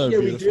it. So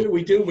beautiful.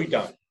 We do, we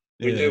don't.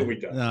 We do, we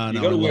don't. No,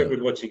 you got to work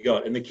with what you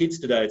got. And the kids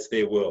today, it's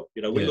their world.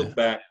 You know, we look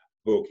back,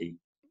 Borky,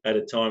 at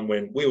a time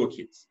when we were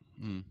kids.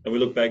 And we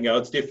look back and go,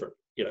 it's different.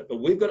 You know,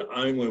 but we've got to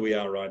own where we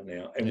are right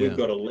now, and we've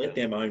got to let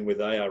them own where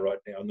they are right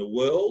now. And the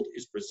world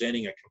is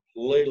presenting a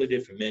completely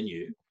different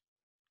menu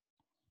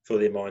for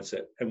their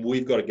mindset, and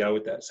we've got to go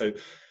with that. So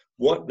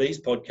what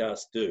these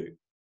podcasts do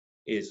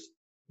is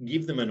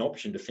give them an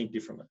option to think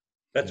differently.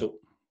 That's all.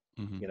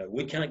 You know,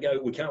 we can't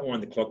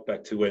wind the clock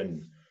back to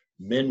when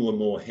men were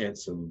more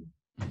handsome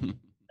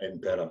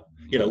and better.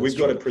 You know, we've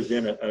got to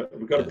present it.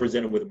 We've got to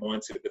present it with a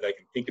mindset that they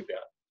can think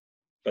about.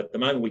 But the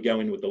moment we go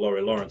in with the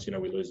Laurie Lawrence, you know,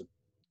 we lose them.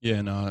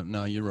 Yeah,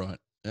 no, you're right.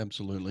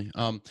 Absolutely.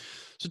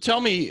 So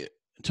tell me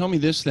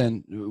this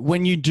then.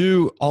 When you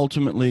do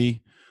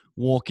ultimately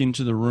walk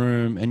into the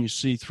room and you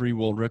see 3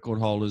 world record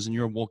holders and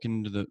you're walking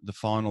into the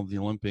final of the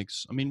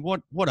Olympics, I mean,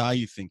 what are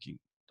you thinking?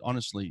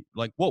 Honestly,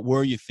 like, what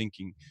were you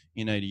thinking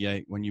in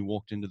 '88 when you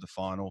walked into the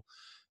final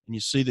and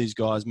you see these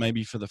guys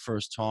maybe for the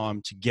first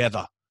time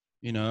together,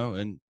 you know,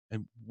 and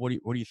what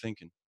are you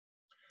thinking?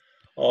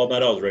 Oh,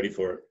 mate, I was ready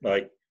for it.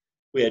 Like,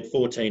 we had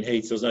 14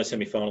 heats. There was no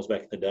semi-finals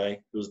back in the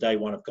day. It was day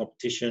 1 of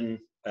competition.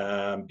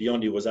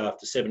 Biondi was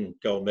after 7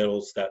 gold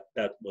medals. That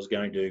was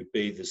going to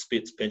be the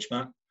Spitz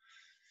benchmark.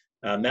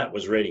 Matt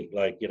was ready.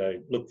 Like, you know,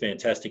 looked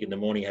fantastic in the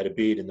morning, had a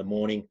beard in the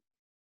morning.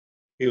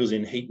 He was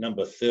in heat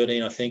number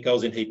 13, I think. I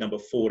was in heat number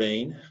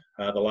 14,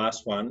 the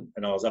last one,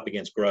 and I was up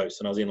against Gross,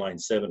 and I was in lane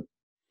 7.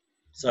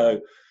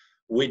 So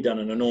we'd done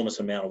an enormous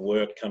amount of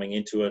work coming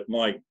into it.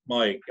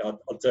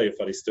 I'll tell you a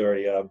funny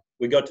story.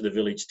 We got to the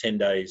village 10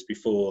 days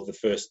before the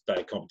first day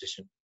of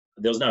competition.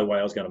 There was no way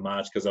I was going to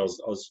march because I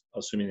was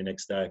swimming the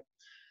next day.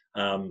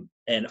 And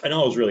I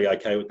was really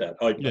okay with that.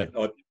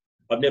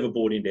 I've never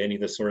bought into any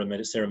of the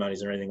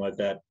ceremonies or anything like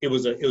that. It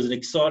was an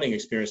exciting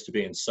experience to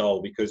be in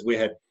Seoul, because we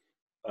had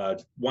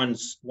one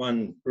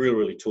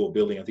really tall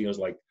building. I think it was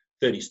like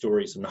 30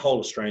 stories, and the whole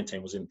Australian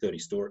team was in 30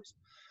 stories.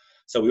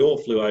 So we all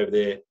flew over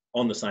there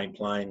on the same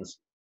planes,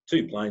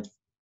 2 planes,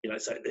 you know,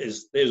 so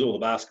there's all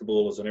the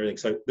basketballers and everything.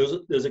 So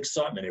there's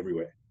excitement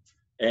everywhere.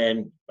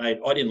 And mate,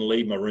 I didn't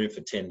leave my room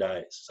for 10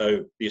 days.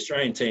 So the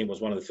Australian team was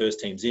one of the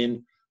first teams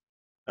in.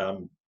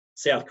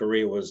 South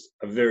Korea was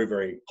a very,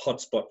 very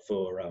hot spot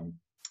for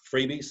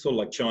freebies, sort of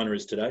like China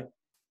is today.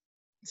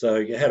 So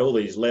you had all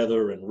these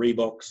leather and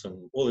Reeboks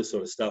and all this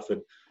sort of stuff.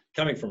 And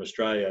coming from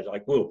Australia,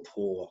 like, we were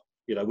poor.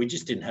 You know, we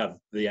just didn't have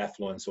the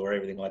affluence or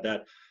everything like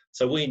that.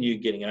 So we knew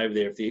getting over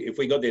there, if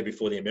we got there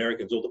before the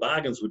Americans, all the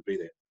bargains would be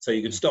there. So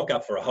you could stock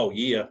up for a whole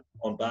year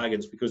on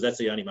bargains, because that's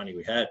the only money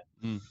we had.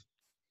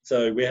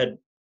 So we had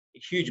a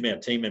huge amount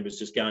of team members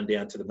just going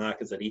down to the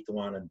markets at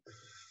Itaewon and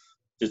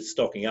just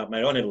stocking up.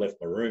 Mate, I never left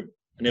my room.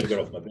 I never got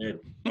off my bed.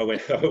 I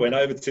went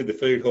over to the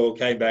food hall,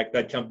 came back.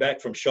 They'd come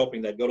back from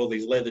shopping. They'd got all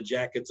these leather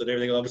jackets and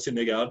everything. I was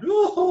sitting there going,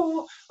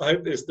 oh, I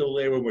hope they're still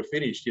there when we're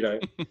finished, you know,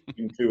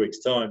 in 2 weeks'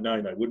 time.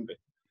 No, they wouldn't be.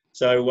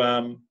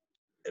 So,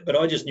 but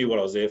I just knew what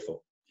I was there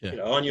for. Yeah. You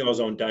know, I knew I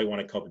was on day 1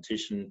 of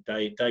competition,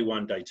 day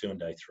 1, day 2, and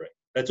day 3.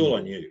 That's all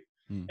I knew.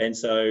 And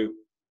so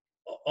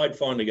I'd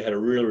finally had a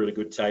really, really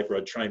good taper.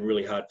 I'd trained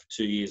really hard for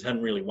 2 years,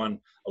 hadn't really won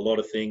a lot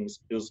of things.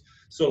 It was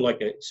sort of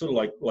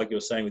like you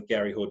were saying with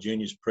Gary Hall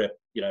Jr.'s prep.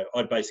 You know,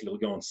 I'd basically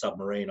go on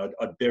submarine.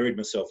 I'd buried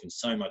myself in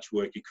so much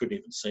work you couldn't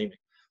even see me.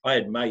 I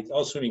had mates. I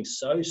was swimming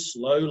so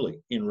slowly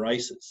in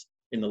races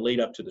in the lead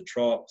up to the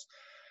trials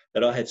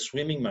that I had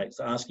swimming mates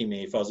asking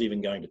me if I was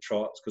even going to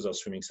trials because I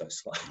was swimming so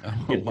slow.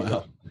 Oh,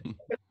 wow.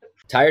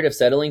 Tired of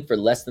settling for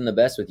less than the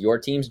best with your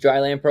team's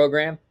dryland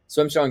program?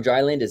 SwimStrong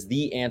Dryland is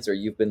the answer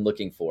you've been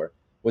looking for.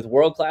 With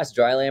world-class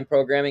dryland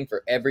programming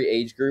for every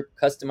age group,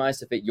 customized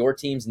to fit your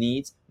team's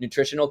needs,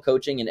 nutritional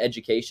coaching and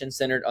education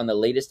centered on the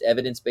latest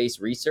evidence-based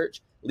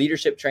research,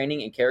 leadership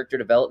training and character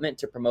development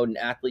to promote an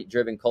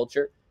athlete-driven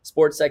culture,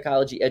 sports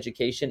psychology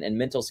education and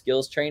mental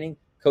skills training,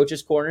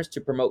 coaches' corners to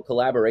promote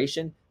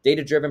collaboration,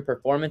 data-driven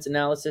performance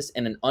analysis,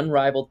 and an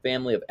unrivaled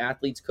family of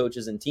athletes,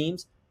 coaches, and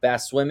teams,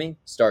 Fast Swimming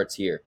starts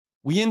here.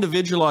 We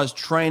individualize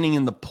training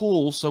in the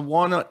pool, so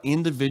why not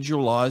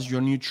individualize your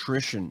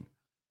nutrition?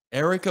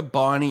 Erica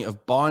Biondi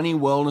of Biondi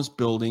Wellness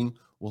Building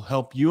will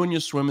help you and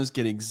your swimmers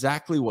get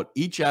exactly what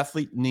each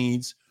athlete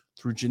needs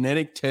through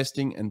genetic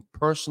testing and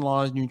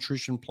personalized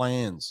nutrition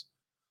plans.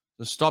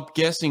 So stop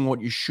guessing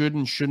what you should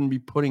and shouldn't be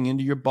putting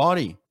into your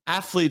body.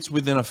 Athletes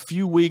within a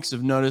few weeks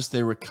have noticed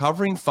they're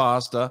recovering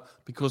faster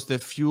because they're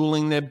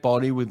fueling their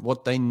body with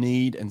what they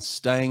need and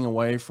staying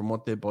away from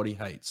what their body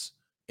hates.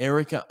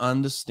 Erica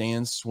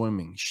understands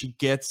swimming. She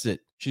gets it.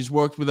 She's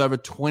worked with over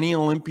 20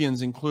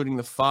 Olympians, including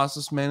the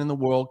fastest man in the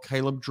world,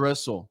 Caleb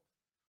Dressel.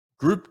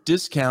 Group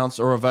discounts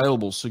are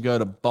available, so go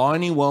to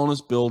Biondi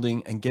Wellness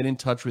Building and get in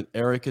touch with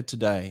Erica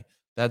today.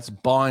 That's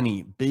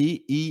Biondi,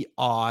 Beine,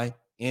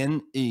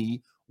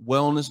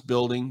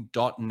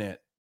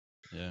 wellnessbuilding.net.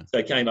 Yeah.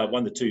 So came up,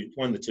 won the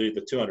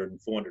 200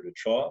 and 400 at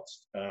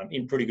trials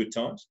in pretty good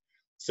times.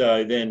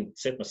 So then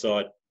set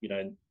aside,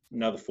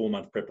 another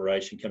 4-month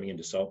preparation coming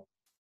into Seoul.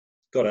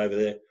 Got over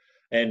there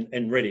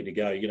and ready to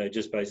go,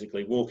 just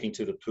basically walking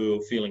to the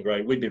pool, feeling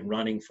great. We'd been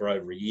running for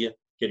over a year,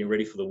 getting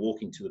ready for the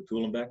walking to the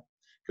pool and back,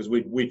 because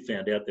we'd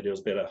found out that it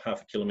was about a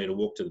half a kilometre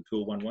walk to the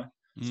pool one way.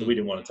 So we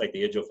didn't want to take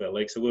the edge off our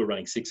legs. So we were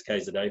running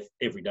 6Ks a day,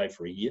 every day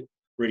for a year,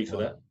 ready for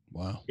that.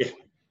 Wow. Yeah,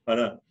 I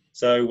know.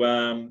 So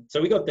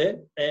we got there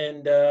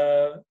and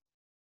I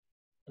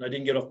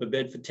didn't get off the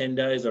bed for 10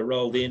 days. I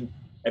rolled in.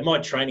 At my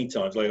training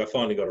times, I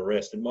finally got a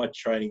rest. And my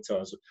training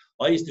times,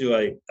 I used to do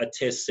a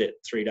test set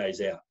 3 days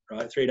out,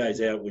 right? 3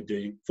 days out, we'd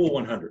do 4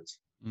 100s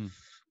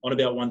on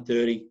about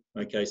 130.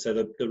 Okay, so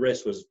the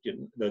rest was,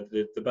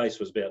 the base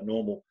was about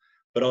normal.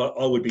 But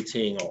I would be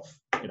teeing off,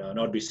 and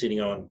I'd be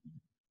sitting on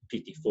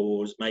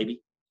 54s,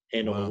 maybe,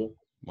 hand on the wall.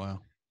 Wow.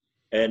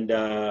 And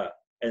the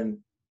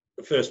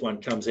first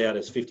one comes out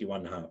as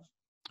 51 and a half.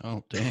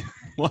 Oh, damn.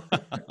 Wow.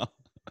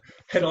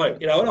 And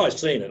when I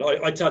seen it,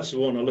 I touch the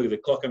wall and I look at the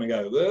clock and I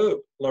go, whoa.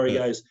 Laurie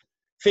goes,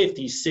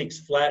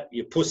 56 flat,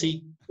 you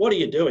pussy. What are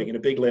you doing? In a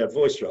big loud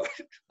voice, right?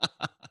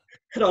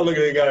 And I look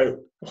at him and go,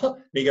 what?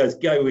 And he goes,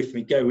 go with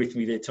me,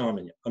 they're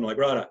timing you. I'm like,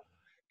 righto.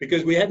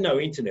 Because we had no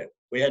internet.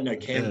 We had no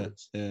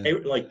cameras. Yeah.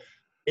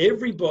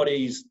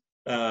 Everybody's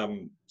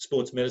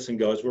sports medicine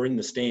guys were in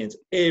the stands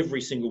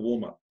every single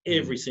warm-up,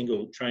 every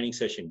single training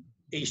session.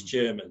 East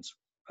Germans,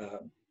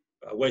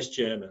 West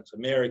Germans,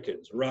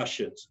 Americans,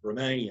 Russians,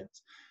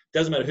 Romanians.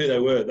 Doesn't matter who they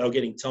were. They were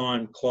getting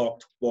time,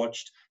 clocked,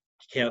 watched,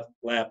 count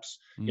laps,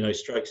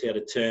 strokes out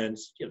of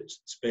turns,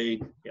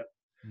 speed. Yep.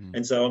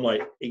 And so I'm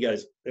like, he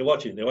goes, they're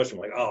watching. I'm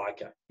like, oh,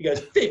 okay. He goes,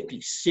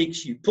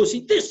 56, you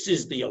pussy. This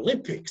is the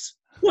Olympics.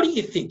 What do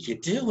you think you're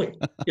doing?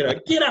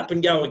 Get up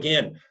and go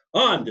again.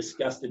 Oh, I'm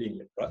disgusted in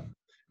you, right?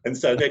 And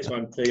so next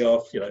one, tee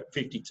off,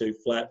 52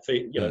 flat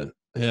feet,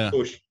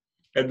 push.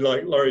 And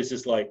like Laurie's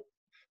just like,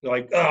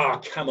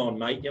 oh, come on,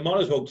 mate. You might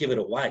as well give it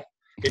away.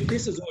 If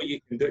this is all you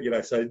can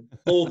do, so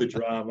all the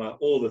drama,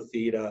 all the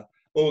theatre,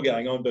 all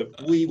going on, but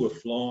we were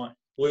flying.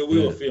 We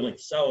were feeling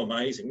so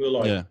amazing. We were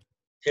like,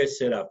 test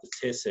set up, the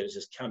test set is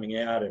just coming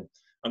out and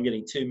I'm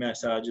getting 2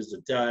 massages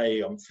a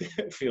day. I'm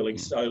feeling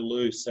so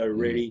loose, so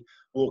ready,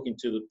 walking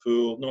to the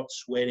pool, not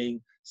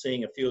sweating,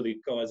 seeing a few of the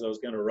guys I was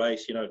going to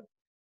race,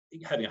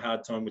 having a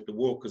hard time with the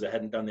walk because I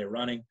hadn't done their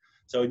running.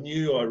 So I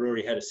knew I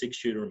already had a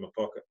 6-shooter in my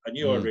pocket. I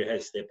knew I already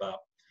had to step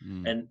up.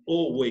 And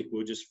all week we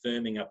were just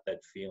firming up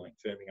that feeling.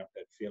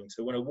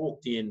 So when I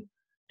walked in,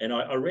 and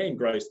I ran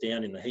gross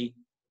down in the heat.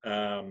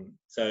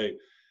 So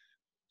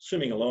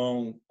swimming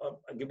along,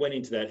 I went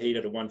into that heat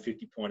at a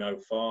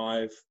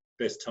 150.05,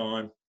 best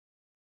time.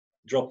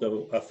 Dropped a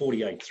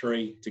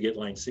 48.3 to get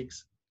lane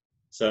 6.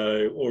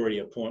 So already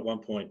a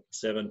 1.7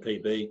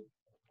 PB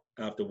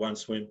after one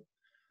swim.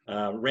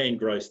 Ran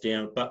gross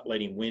down, but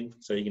let him win,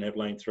 so you can have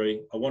lane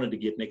 3. I wanted to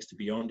get next to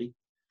Biondi.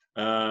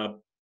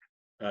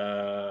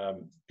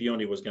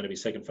 Biondi was going to be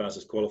second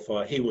fastest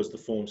qualifier. He was the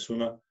form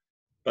swimmer.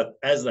 But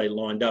as they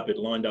lined up, it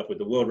lined up with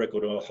the world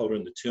record holder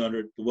in the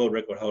 200, the world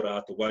record holder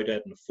Arthur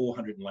Wodat in the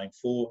 400 in lane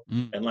 4,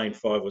 and lane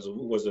 5 was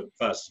the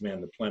fastest man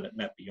on the planet,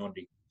 Matt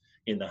Biondi,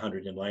 in the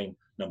 100 in lane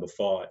number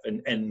 5,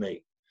 and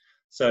me.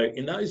 So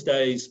in those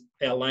days,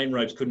 our lane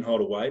ropes couldn't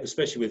hold a wave,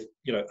 especially with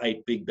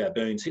 8 big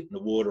baboons hitting the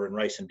water and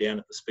racing down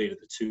at the speed of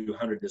the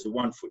 200. There's a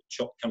 1-foot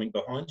chop coming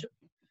behind you.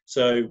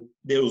 So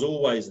there was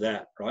always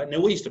that, right? Now,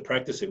 we used to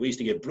practice it. We used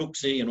to get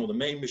Brooksy and all the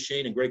Mean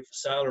Machine and Greg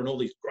Fasala and all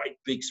these great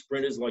big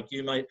sprinters like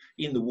you, mate,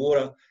 in the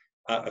water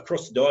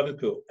across the diving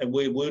pool. And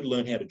we would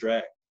learn how to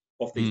drag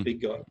off these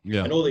big guys.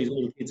 Yeah. And all these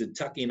little kids would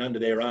tuck in under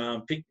their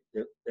arm, pick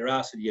their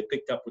ass would get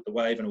picked up with the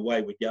wave, and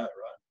away we'd go,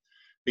 right?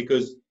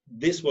 Because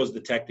this was the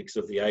tactics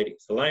of the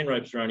 80s. The lane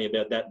ropes were only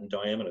about that in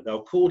diameter. They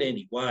were called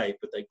anti-wave,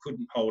 but they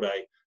couldn't hold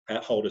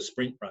a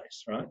sprint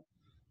race, right?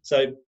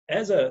 So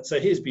here's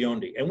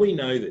Biondi, and we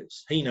know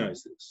this. He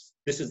knows this.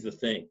 This is the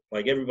thing.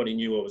 Like, everybody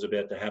knew what was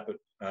about to happen.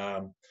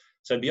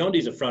 So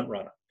Biondi's a front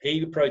runner.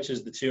 He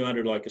approaches the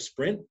 200 like a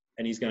sprint,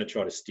 and he's going to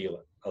try to steal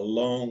it, a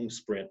long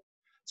sprint.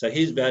 So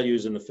his value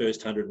is in the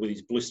first 100 with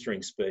his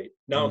blistering speed.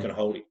 No one can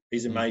hold him.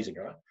 He's amazing,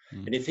 right?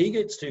 And if he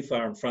gets too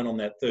far in front on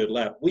that third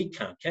lap, we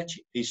can't catch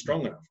him. He's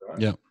strong enough, right?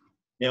 Yeah.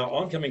 Now,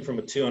 I'm coming from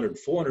a 200,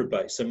 400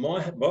 base. So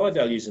my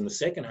value is in the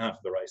second half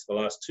of the race, the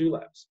last 2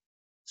 laps.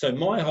 So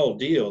my whole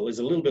deal is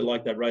a little bit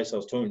like that race I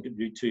was talking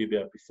to you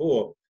about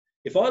before.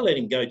 If I let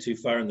him go too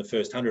far in the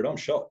first 100, I'm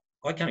shot.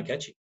 I can't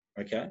catch him,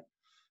 okay?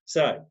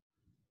 So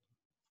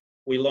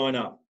we line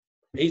up.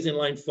 He's in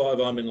lane 5,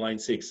 I'm in lane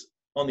 6.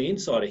 On the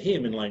inside of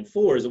him in lane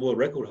 4 is a world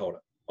record holder.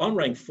 I'm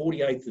ranked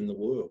 48th in the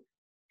world.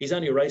 He's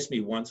only raced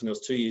me once, and it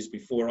was 2 years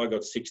before. I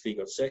got 60, he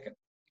got second.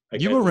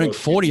 Okay, You were ranked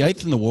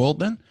 48th in the world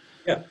then?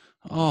 Yeah.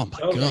 Oh, my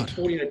So I was God. ranked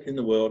 48th in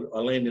the world. I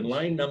land in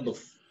lane number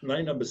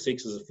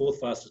 6 as the 4th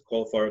fastest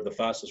qualifier of the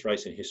fastest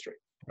race in history.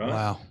 Right?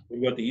 Wow.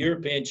 We've got the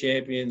European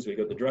champions. We've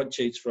got the drug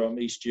cheats from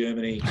East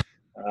Germany.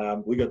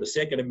 We got the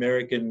second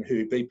American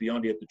who beat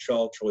Biondi at the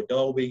trial, Troy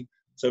Dolby.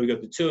 So we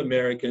got the 2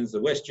 Americans, the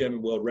West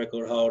German world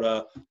record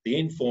holder, the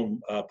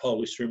informed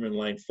Polish swimmer in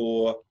lane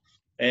 4,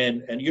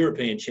 and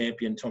European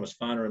champion Thomas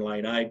Farner in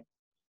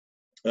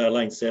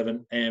lane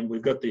 7. And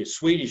we've got the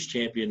Swedish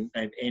champion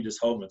named Anders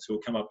Holmans, who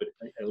will come up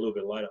a little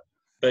bit later.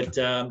 But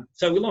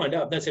so we lined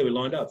up. That's how we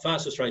lined up.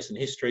 Fastest race in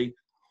history.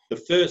 The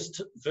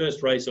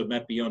first race of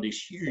Matt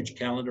Biondi's huge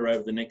calendar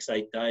over the next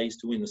 8 days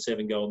to win the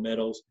 7 gold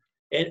medals.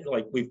 And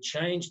like, we've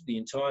changed the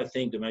entire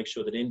thing to make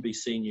sure that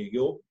NBC New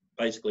York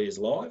basically is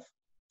live.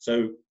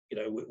 So, you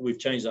know, we've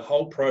changed the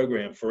whole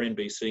program for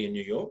NBC in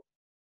New York,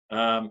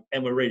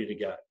 and we're ready to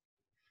go.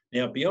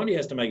 Now, Biondi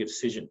has to make a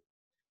decision.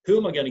 Who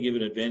am I going to give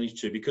an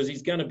advantage to? Because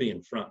he's going to be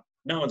in front.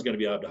 No one's going to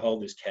be able to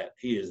hold this cat.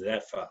 He is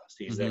that fast.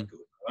 He is that good.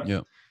 Right?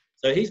 Yeah.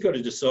 So he's got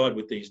to decide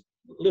with these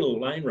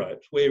little lane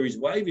ropes where his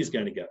wave is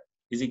going to go.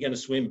 Is he going to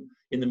swim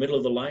in the middle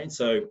of the lane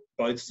so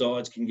both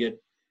sides can get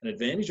an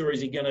advantage, or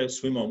is he going to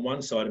swim on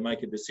one side and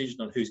make a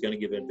decision on who's going to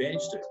give an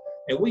advantage to?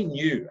 Now, we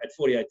knew at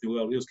 48th in the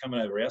world he was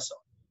coming over our side,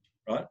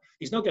 right?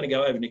 He's not going to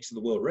go over next to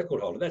the world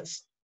record holder.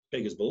 That's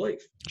beggars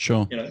belief.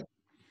 Sure. You know,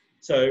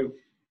 so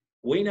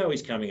we know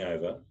he's coming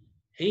over.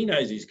 He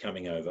knows he's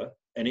coming over,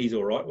 and he's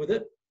all right with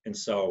it, and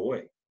so are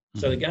we.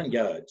 So the gun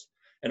goes.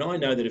 And I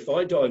know that if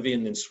I dive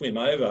in and swim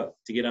over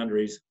to get under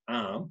his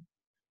arm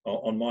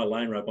on my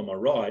lane rope on my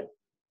right,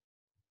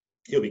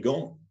 he'll be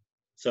gone.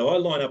 So I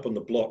line up on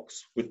the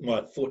blocks with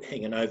my foot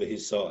hanging over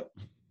his side.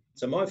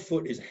 So my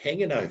foot is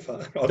hanging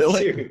over. I'm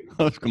serious.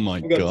 Oh, my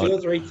I've got God. 2 or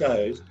 3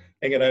 toes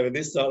hanging over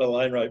this side of the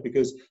lane rope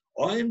because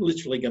I am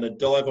literally going to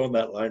dive on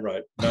that lane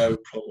rope. No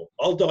problem.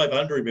 I'll dive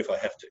under him if I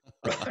have to.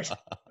 Right?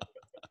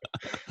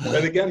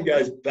 So the gun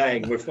goes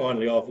bang. We're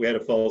finally off. We had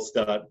a false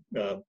start.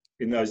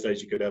 In those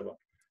days, you could have one.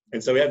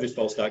 And so we have this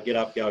false start, get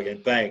up, go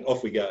again, bang,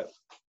 off we go.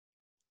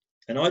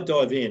 And I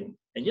dive in.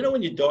 And you know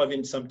when you dive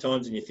in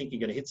sometimes and you think you're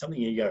going to hit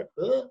something and you go,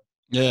 ugh,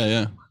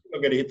 Yeah.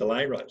 I'm going to hit the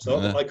lane rope. So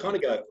Yeah. I kind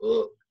of go,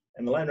 ugh,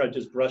 and the lane rope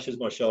just brushes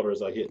my shoulder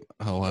as I hit.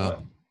 Oh, wow. Right?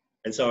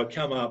 And so I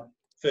come up,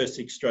 first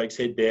 6 strokes,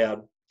 head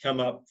down, come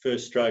up,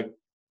 first stroke,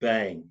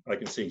 bang, I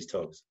can see his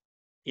togs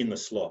in the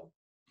slot.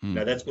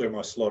 Now that's where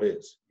my slot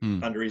is,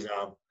 under his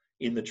arm,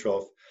 in the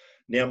trough.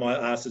 Now my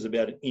ass is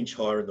about an inch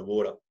higher in the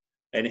water.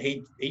 And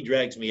he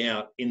drags me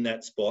out in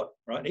that spot,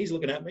 right? And he's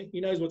looking at me. He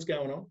knows what's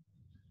going on.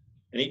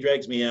 And he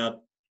drags me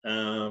out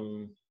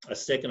a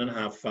second and a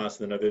half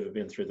faster than I've ever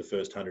been through the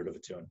first 100 of a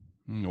 200.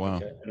 Wow.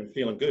 Okay? And I'm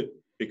feeling good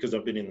because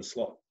I've been in the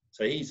slot.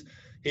 So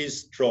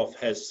his trough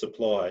has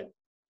supplied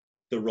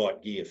the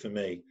right gear for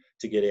me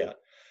to get out.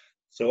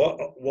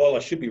 So while I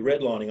should be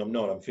redlining, I'm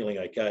not. I'm feeling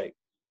okay.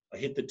 I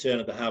hit the turn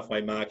at the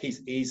halfway mark.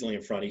 He's easily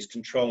in front. He's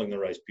controlling the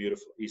race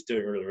beautifully. He's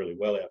doing really, really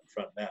well out in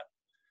front of that.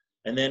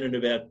 And then in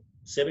about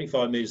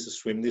 75 metres to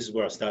swim, this is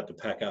where I start to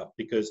pack up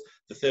because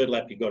the third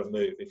lap, you've got to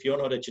move. If you're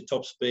not at your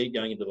top speed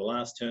going into the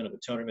last turn of the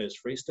 200 metres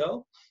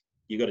freestyle,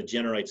 you've got to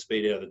generate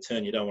speed out of the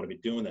turn. You don't want to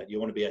be doing that. You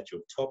want to be at your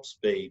top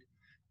speed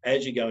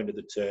as you go into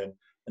the turn,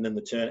 and then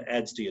the turn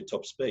adds to your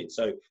top speed.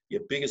 So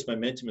your biggest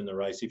momentum in the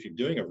race, if you're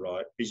doing it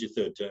right, is your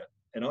third turn.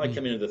 And I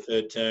come into the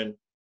third turn.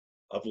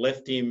 I've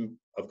left him.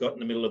 I've got in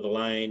the middle of the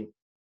lane.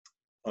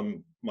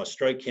 My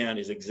stroke count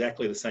is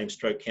exactly the same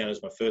stroke count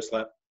as my first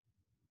lap.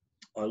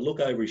 I look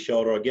over his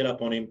shoulder. I get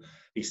up on him.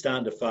 He's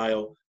starting to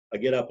fail. I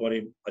get up on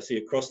him. I see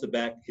across the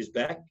back, his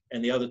back,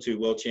 and the other 2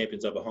 world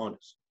champions are behind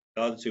us.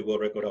 The other 2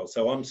 world record holders.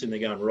 So I'm sitting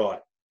there going, right.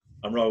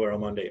 I'm right where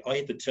I'm on there. I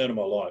hit the turn of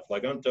my life.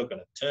 Like, I'm talking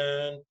a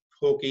turn,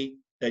 hooky,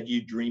 that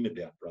you dream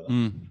about,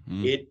 brother.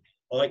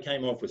 I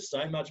came off with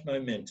so much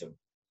momentum,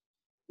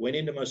 went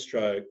into my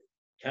stroke,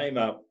 came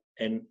up,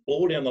 and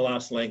all down the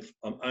last length,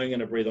 I'm only going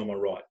to breathe on my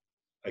right,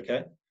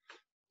 okay?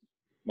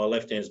 My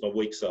left hand's my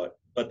weak side,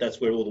 but that's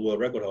where all the world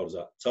record holders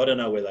are. So I don't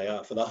know where they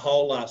are. For the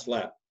whole last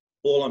lap,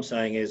 all I'm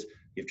saying is,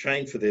 you've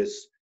trained for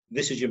this.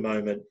 This is your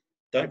moment.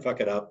 Don't fuck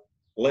it up.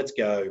 Let's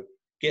go.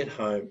 Get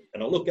home.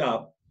 And I look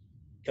up,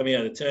 coming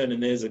out of the turn,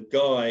 and there's a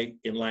guy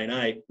in lane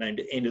 8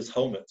 named Anders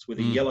Holmets with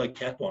a yellow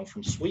cap on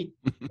from Sweden,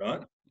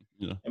 right?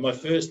 Yeah. And my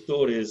first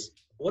thought is,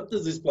 what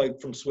does this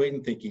bloke from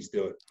Sweden think he's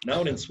doing? No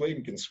one in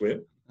Sweden can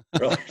swim,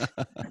 right?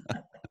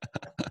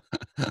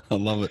 I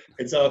love it.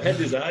 And so I've had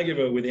this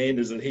argument with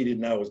Anders that he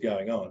didn't know what was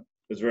going on.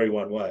 It was very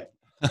one way.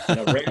 And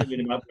I've rounded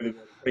him up with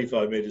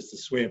 35 metres to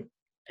swim.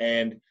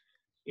 And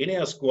in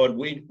our squad,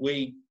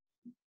 we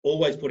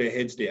always put our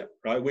heads down,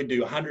 right? We'd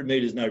do 100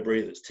 metres, no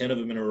breathers, 10 of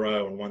them in a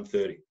row on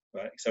 130,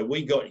 right? So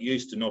we got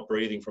used to not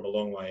breathing from a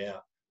long way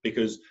out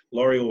because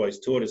Laurie always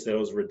taught us that it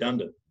was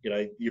redundant. You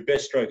know, your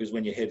best stroke is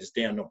when your head is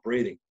down, not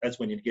breathing. That's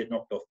when you get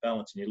knocked off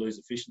balance and you lose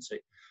efficiency.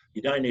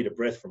 You don't need a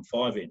breath from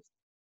 5 in.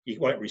 You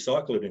won't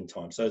recycle it in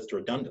time, so it's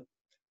redundant.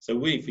 So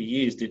we, for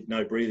years, did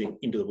no breathing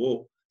into the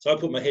wall. So I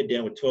put my head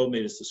down with 12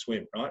 metres to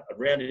swim, right? I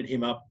rounded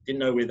him up, didn't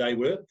know where they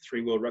were,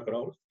 3 world record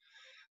holders.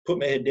 Put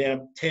my head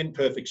down, 10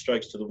 perfect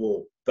strokes to the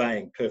wall.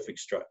 Bang, perfect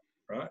stroke,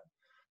 right?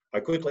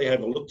 I quickly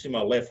have a look to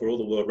my left where all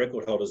the world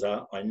record holders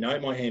are. I know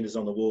my hand is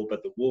on the wall,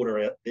 but the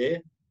water out there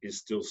is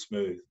still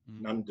smooth,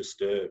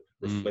 undisturbed,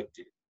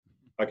 reflective.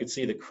 I could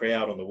see the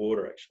crowd on the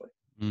water, actually.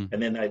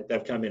 And then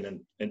they've come in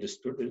and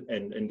disturbed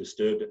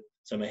it.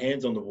 So my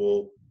hand's on the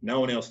wall. No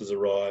one else has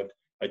arrived.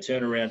 I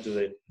turn around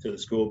to the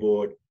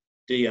scoreboard.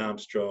 D.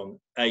 Armstrong,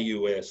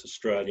 AUS,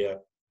 Australia,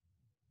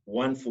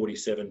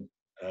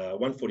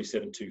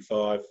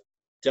 147.25,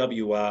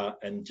 WR,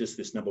 and just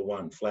this number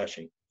 1,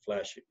 flashing. And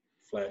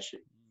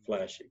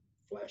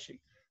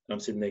I'm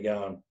sitting there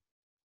going,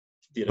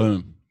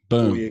 boom.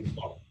 4-year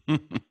clock.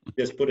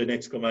 Just put an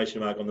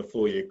exclamation mark on the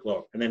 4-year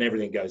clock, and then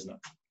everything goes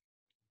nuts.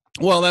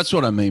 Well, that's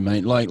what I mean,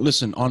 mate. Like,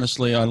 listen,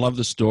 honestly, I love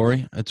the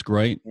story. It's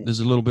great. There's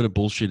a little bit of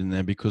bullshit in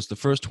there because the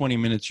first 20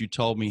 minutes you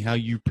told me how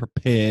you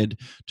prepared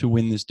to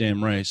win this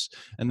damn race.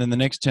 And then the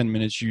next 10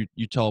 minutes you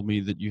told me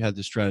that you had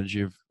the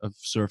strategy of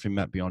surfing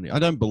Matt Biondi. I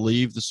don't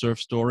believe the surf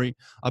story.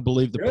 I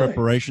believe the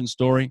preparation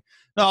story.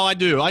 No, I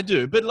do.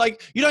 But,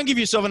 like, you don't give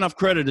yourself enough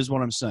credit is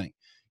what I'm saying.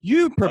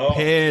 You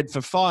prepared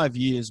for 5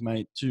 years,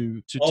 mate,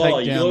 to take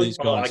down these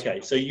guys. Okay,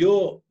 so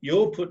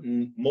you're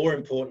putting more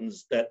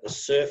importance that the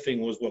surfing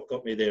was what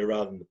got me there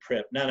rather than the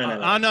prep. No.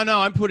 No.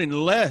 I'm putting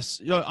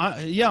less.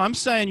 I'm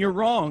saying you're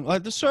wrong.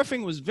 Like, the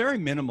surfing was very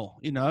minimal.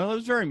 It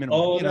was very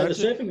minimal. The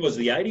surfing was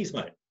the 80s,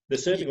 mate. The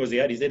surfing was the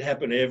 80s. It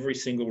happened every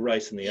single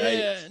race in the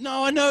 80s.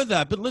 No, I know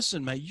that. But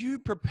listen, mate, you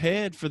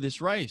prepared for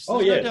this race.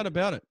 There's no doubt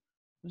about it.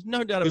 There's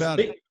no doubt about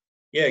it.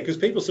 Yeah, because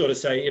people sort of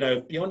say,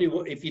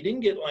 Biondi, if you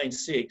didn't get lane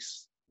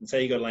 6, and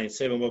say you got lane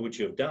 7, what would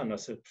you have done? I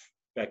said,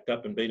 backed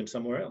up and beat him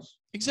somewhere else.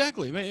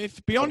 Exactly. I mean,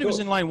 if Biondi was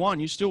in lane 1,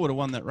 you still would have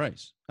won that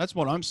race. That's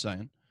what I'm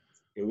saying.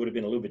 It would have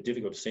been a little bit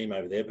difficult to see him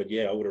over there, but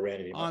yeah, I would have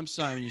ran him. I'm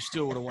saying you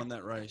still would have won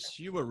that race.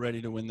 You were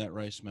ready to win that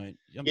race, mate.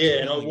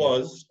 And I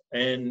was.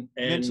 And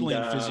mentally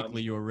and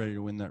physically, you were ready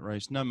to win that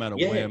race, no matter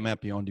where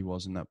Matt Biondi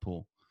was in that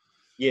pool.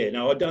 Yeah,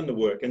 no, I'd done the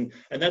work, and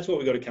that's what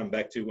we've got to come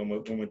back to when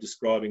we're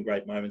describing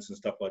great moments and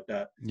stuff like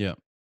that. Yeah.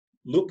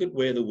 Look at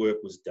where the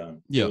work was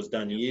done. Yeah. It was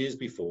done years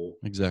before,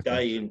 exactly,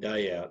 day in,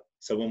 day out.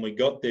 So when we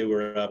got there, we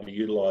were able to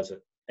utilise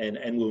it, and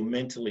we were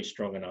mentally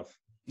strong enough,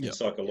 and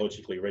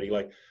psychologically ready.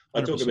 Like, I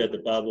 100%. talk about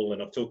the bubble,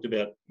 and I've talked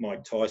about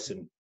Mike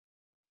Tyson,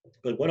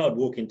 but when I'd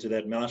walk into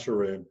that marshal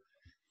room,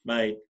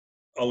 mate,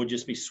 I would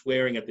just be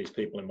swearing at these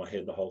people in my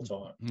head the whole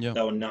time. Yeah.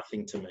 They were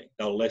nothing to me.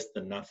 They were less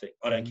than nothing.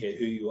 I don't care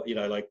who you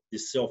are, like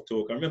this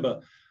self-talk. I remember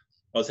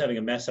I was having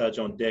a massage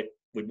on deck.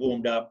 We'd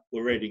warmed up.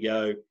 We're ready to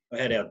go. I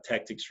had our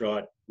tactics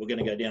right. We're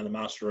going to go down the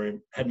master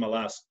room. Had my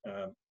last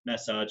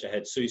massage. I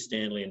had Sue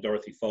Stanley and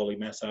Dorothy Foley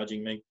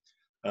massaging me.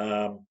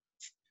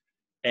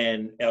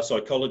 And our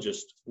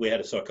psychologist, we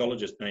had a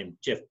psychologist named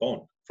Jeff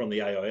Bond from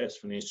the AIS,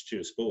 from the Institute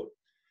of Sport.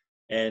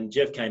 And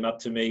Jeff came up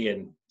to me,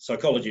 and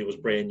psychology was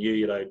brand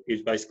new. It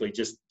was basically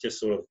just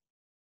sort of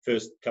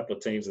first couple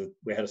of teams that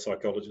we had a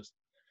psychologist.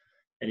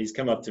 And he's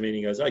come up to me and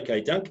he goes,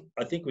 "Okay, Dunk,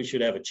 I think we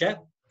should have a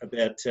chat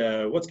about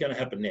what's going to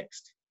happen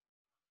next."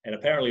 And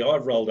apparently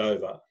I've rolled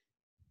over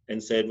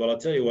and said, "Well, I'll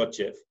tell you what,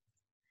 Jeff,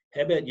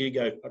 how about you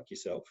go fuck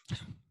yourself?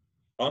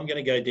 I'm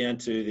going to go down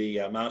to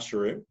the master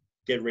room,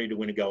 get ready to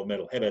win a gold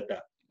medal. How about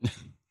that?"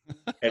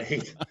 and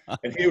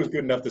he was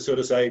good enough to sort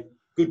of say,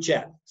 "Good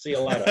chat, see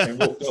you later," and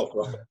walked off.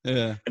 Right?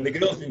 Yeah. And the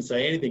girls didn't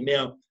say anything.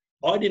 Now,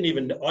 I can't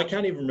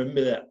even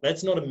remember that.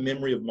 That's not a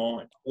memory of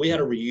mine. We had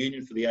a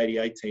reunion for the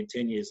 88 team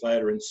 10 years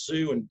later, and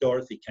Sue and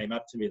Dorothy came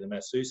up to me, the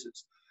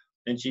masseuses,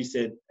 and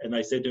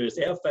they said to us,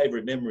 "Our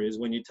favourite memory is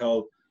when you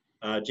told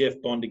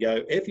Jeff Bond to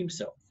go F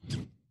himself."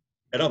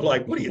 And I'm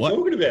like, "What are you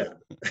talking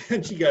about?"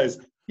 And she goes,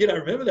 "You don't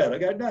remember that?" I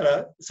go,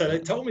 "No. So they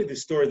told me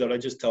this story that I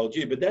just told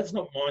you, but that's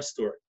not my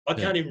story. I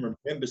can't even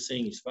remember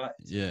seeing his face."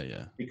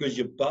 Yeah. Because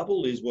your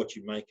bubble is what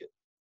you make it.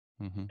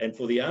 Mm-hmm. And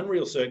for the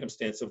unreal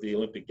circumstance of the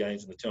Olympic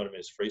Games and the 200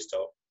 meters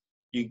freestyle,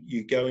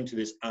 you go into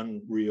this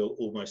unreal,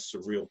 almost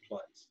surreal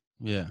place.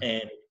 Yeah.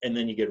 And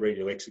then you get ready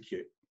to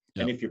execute.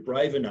 Yep. And if you're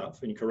brave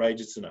enough and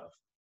courageous enough,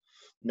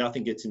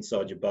 nothing gets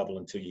inside your bubble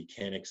until you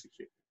can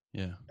execute.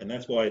 Yeah. And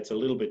that's why it's a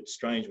little bit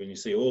strange when you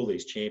see all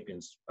these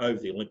champions over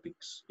the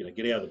Olympics,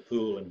 get out of the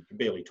pool and can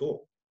barely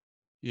talk.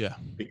 Yeah.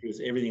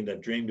 because everything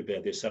they've dreamed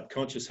about, their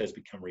subconscious has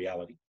become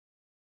reality.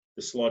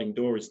 The sliding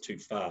door is too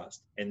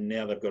fast, and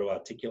now they've got to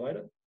articulate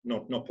it.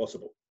 Not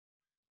possible.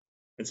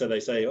 And so they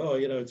say, oh,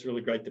 it's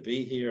really great to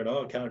be here, and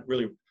I can't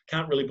really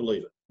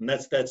believe it. And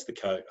that's the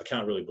code. I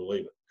can't really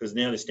believe it, because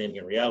now they're standing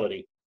in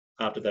reality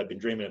after they've been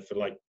dreaming it for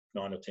like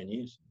 9 or 10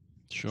 years.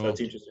 Sure. So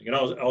it's interesting. And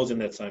I was in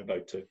that same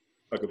boat too.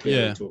 I could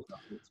barely talk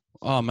afterwards.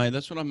 Oh, mate,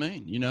 that's what I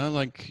mean.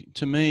 Like,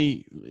 to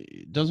me,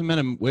 it doesn't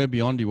matter where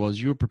Biondi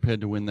was. You were prepared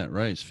to win that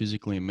race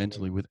physically and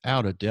mentally,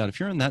 without a doubt.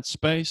 If you're in that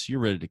space, you're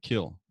ready to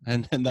kill.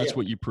 And that's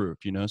what you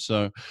proved,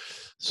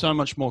 So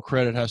much more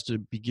credit has to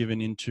be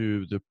given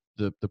into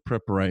the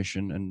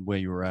preparation and where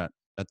you were at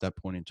that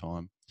point in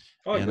time.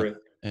 I agree.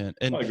 And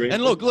I agree.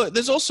 And look,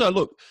 there's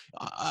also,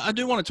 I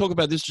do want to talk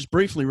about this just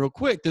briefly real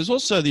quick. There's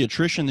also the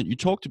attrition that you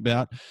talked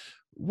about.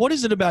 What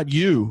is it about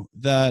you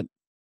that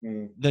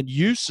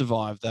you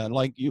survived that?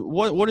 Like,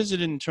 what is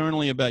it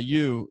internally about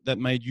you that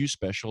made you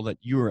special, that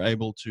you were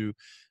able to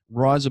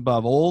rise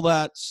above all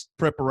that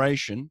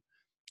preparation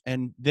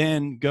and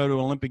then go to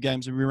Olympic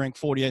Games and be ranked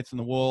 48th in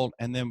the world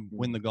and then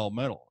win the gold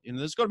medal?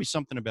 There's got to be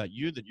something about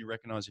you that you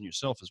recognize in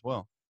yourself as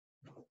well.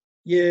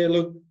 Yeah,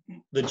 look,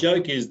 the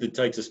joke is that it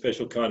takes a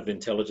special kind of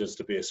intelligence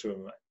to be a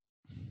swimmer,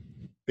 mate,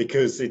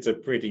 because it's a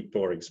pretty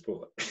boring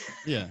sport.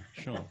 Yeah,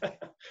 sure.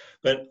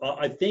 But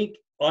I think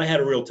I had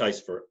a real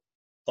taste for it.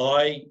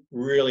 I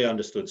really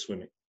understood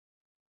swimming.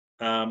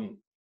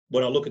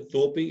 When I look at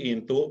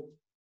Ian Thorpe,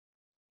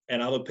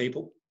 and other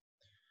people,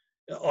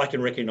 I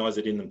can recognize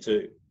it in them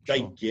too.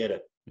 They get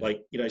it. Yeah.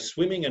 Like,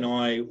 swimming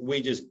and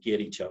we just get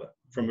each other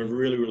from a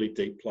really, really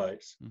deep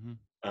place.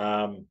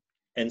 Mm-hmm.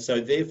 And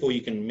so therefore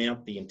you can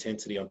mount the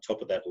intensity on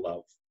top of that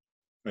love.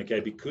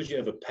 Okay, because you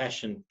have a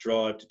passion,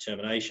 drive,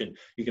 determination,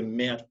 you can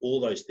mount all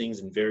those things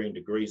in varying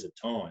degrees at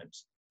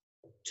times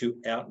to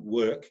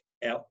outwork,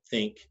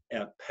 outthink,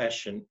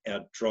 outpassion,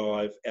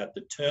 outdrive,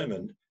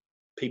 outdetermine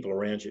people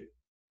around you.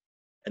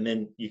 And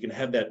then you can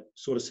have that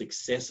sort of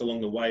success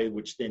along the way,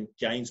 which then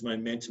gains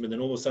momentum. And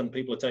then all of a sudden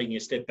people are taking a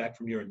step back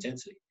from your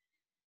intensity.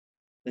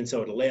 And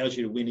so it allows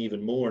you to win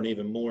even more and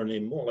even more and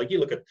even more. Like, you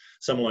look at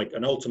someone like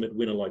an ultimate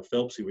winner like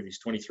Phelpsy with his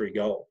 23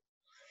 goal.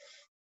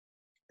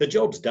 The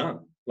job's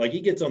done. Like,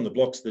 he gets on the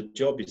blocks, the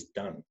job is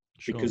done.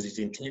 Sure. Because his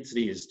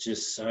intensity is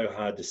just so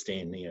hard to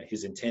stand near.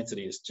 His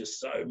intensity is just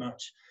so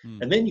much.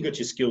 And then you got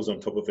your skills on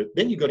top of it.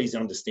 Then you got his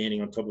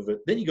understanding on top of it.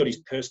 Then you got his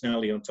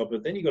personality on top of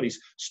it. Then you got his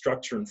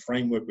structure and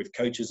framework with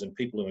coaches and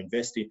people who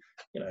invest in.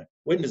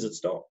 When does it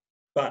stop?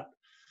 But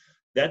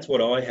that's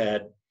what I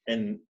had,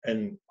 and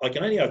I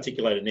can only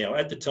articulate it now.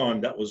 At the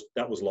time, that was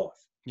life.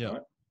 Yeah.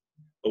 Right?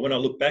 But when I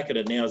look back at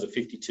it now as a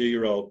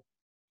 52-year-old,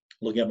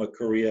 looking at my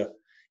career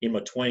in my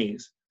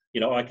 20s,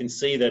 I can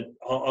see that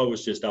I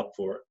was just up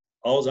for it.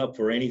 I was up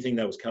for anything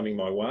that was coming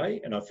my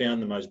way, and I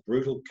found the most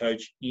brutal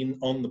coach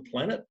on the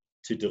planet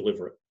to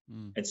deliver it.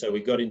 And so we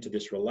got into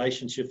this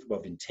relationship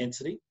of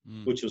intensity,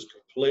 which was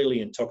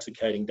completely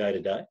intoxicating day to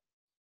day.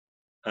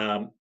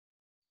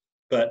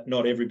 But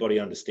not everybody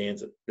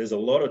understands it. There's a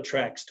lot of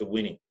tracks to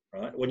winning,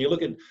 right? When you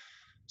look at,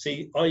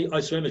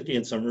 I swim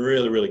against some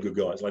really, really good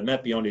guys. Like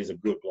Matt Biondi is a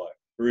good bloke,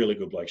 really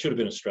good bloke. Should have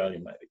been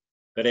Australian maybe,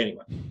 but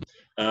anyway.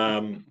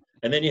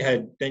 And then you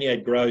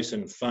had Gross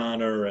and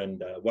Farner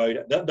and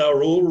Woda. They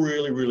were all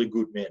really, really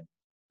good men,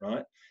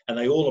 right? And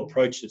they all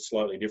approached it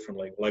slightly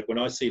differently. Like, when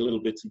I see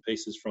little bits and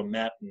pieces from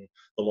Matt and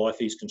the life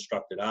he's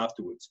constructed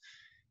afterwards,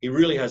 he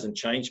really hasn't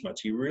changed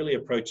much. He really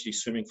approached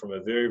his swimming from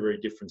a very, very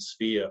different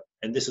sphere.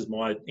 And this is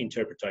my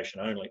interpretation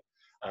only.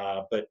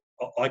 But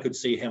I could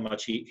see how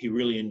much he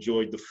really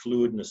enjoyed the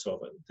fluidness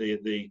of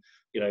it.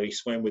 He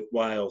swam with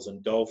whales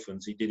and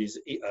dolphins. He did his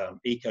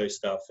eco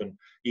stuff, and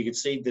you could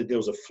see that there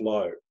was a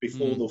flow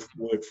before the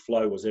word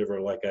flow was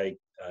ever like a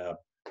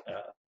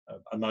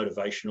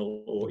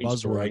motivational or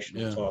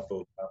inspirational type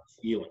of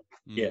feeling.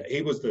 Yeah,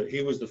 he was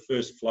the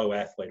first flow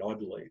athlete, I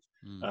believe,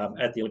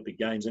 at the Olympic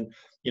Games. And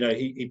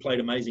he played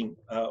amazing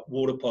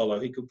water polo.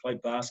 He could play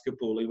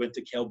basketball. He went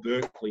to Cal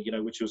Berkeley,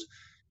 which was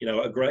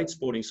a great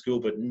sporting school,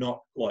 but not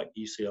like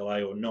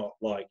UCLA or not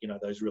like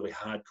those really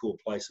hardcore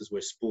places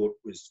where sport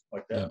was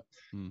like that.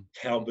 Yeah.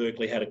 Cal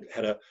Berkeley had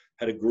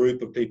a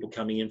group of people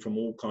coming in from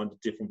all kinds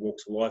of different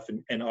walks of life,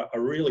 and I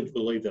really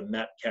believe that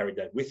Matt carried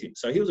that with him.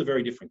 So he was a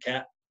very different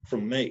cat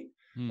from me.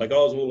 Like, I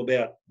was all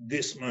about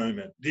this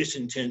moment, this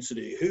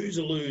intensity, who's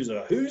a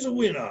loser, who's a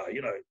winner,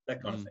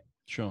 that kind of thing.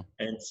 Sure.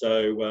 And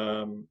so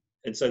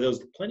there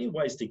was plenty of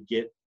ways to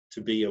get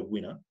to be a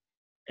winner,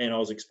 and I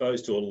was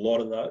exposed to a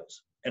lot of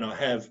those. And I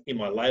have, in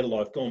my later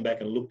life, gone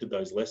back and looked at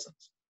those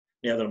lessons.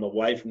 Now that I'm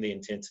away from the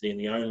intensity and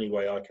the only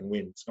way I can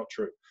win, it's not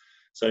true.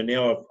 So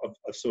now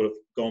I've sort of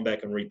gone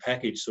back and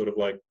repackaged sort of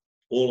like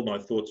all of my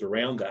thoughts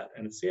around that.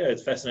 And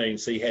it's fascinating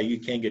to see how you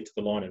can get to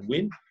the line and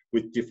win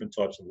with different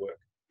types of work.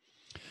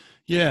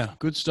 Yeah,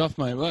 good stuff,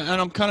 mate. And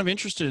I'm kind of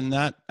interested in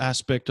that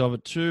aspect of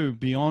it too,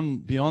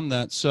 beyond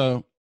that.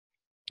 So,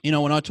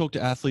 when I talk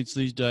to athletes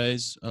these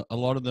days, a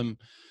lot of them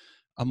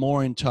are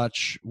more in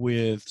touch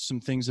with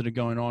some things that are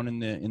going on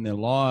in their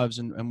lives,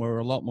 and we're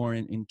a lot more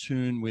in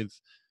tune with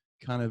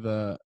kind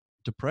of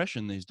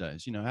depression these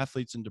days. You know,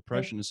 athletes and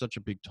depression is such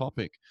a big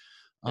topic.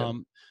 Yeah.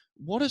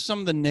 What are some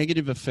of the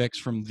negative effects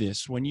from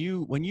this when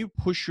you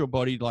push your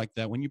body like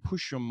that, when you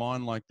push your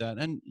mind like that?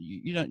 And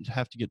you don't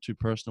have to get too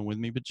personal with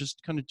me, but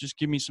just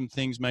give me some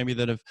things maybe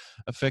that have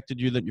affected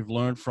you, that you've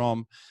learned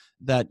from,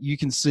 that you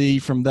can see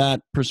from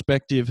that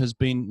perspective has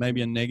been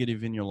maybe a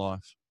negative in your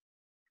life.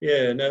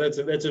 Yeah, no,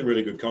 that's a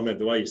really good comment.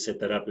 The way you set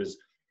that up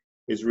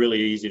is really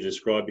easy to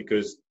describe,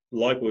 because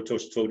like we were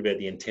talking about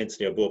the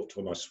intensity I brought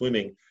to my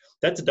swimming,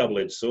 that's a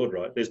double-edged sword,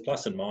 right? There's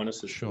plus and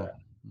minuses to that.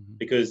 Mm-hmm.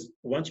 Because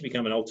once you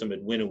become an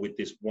ultimate winner with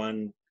this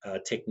one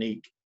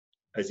technique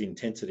as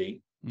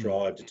intensity,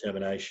 drive,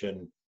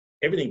 determination,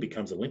 everything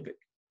becomes Olympic.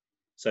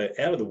 So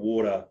out of the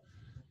water,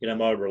 you know,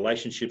 my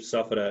relationship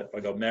suffered. I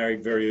got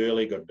married very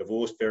early, got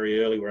divorced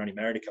very early. We're only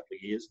married a couple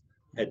of years.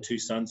 Had 2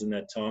 sons in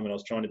that time, and I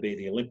was trying to be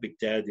the Olympic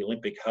dad, the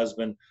Olympic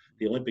husband,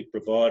 the Olympic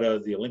provider,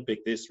 the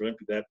Olympic this,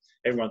 Olympic that.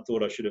 Everyone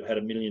thought I should have had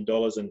 $1 million,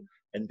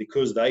 and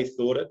because they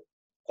thought it,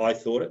 I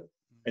thought it.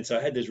 And so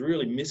I had this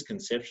really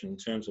misconception in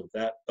terms of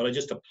that, but I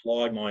just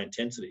applied my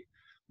intensity,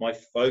 my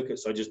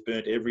focus. I just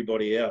burnt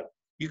everybody out.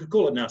 You could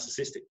call it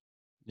narcissistic.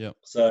 Yeah.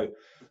 So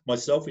my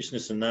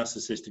selfishness and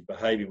narcissistic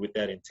behavior with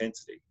that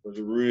intensity was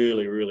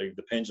really, really,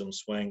 the pendulum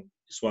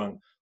swung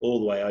all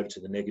the way over to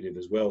the negative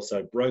as well.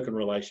 So broken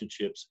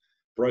relationships,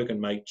 broken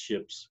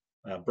mateships,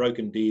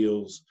 broken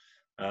deals,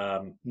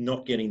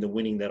 not getting the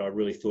winning that I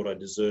really thought I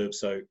deserved.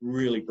 So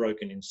really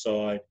broken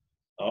inside.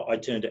 I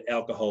turned to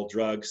alcohol,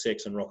 drugs,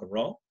 sex, and rock and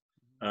roll.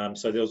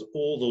 So there was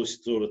all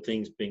those sort of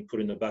things being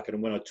put in the bucket.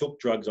 And when I took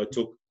drugs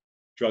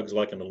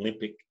like an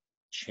Olympic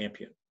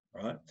champion,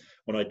 right?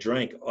 When I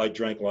drank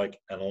like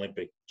an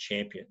Olympic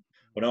champion.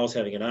 When I was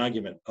having an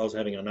argument,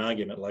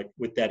 like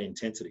with that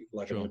intensity,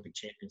 like an Olympic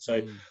champion.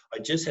 So I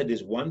just had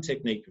this one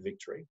technique for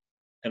victory,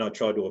 and I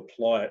tried to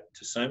apply it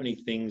to so many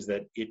things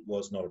that it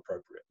was not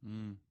appropriate.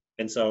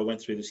 And so I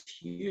went through this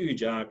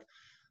huge arc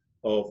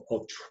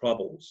of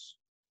troubles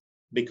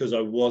because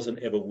I wasn't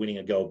ever winning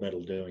a gold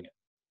medal doing it.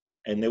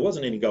 And there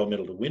wasn't any gold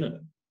medal to win in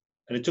it.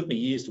 And it took me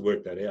years to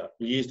work that out.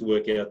 Years to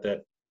work out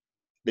that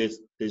there's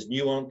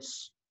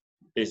nuance,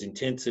 there's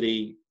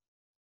intensity,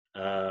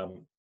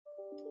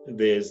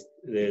 there's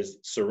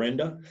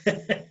surrender.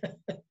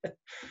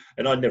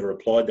 And I never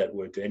applied that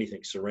word to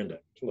anything, surrender.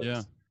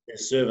 Yeah.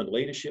 There's servant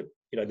leadership.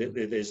 You know,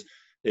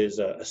 there's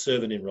a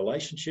servant in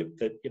relationship,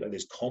 that, you know,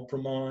 there's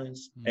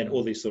compromise and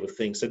all these sort of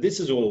things. So this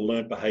is all a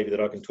learned behavior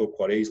that I can talk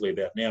quite easily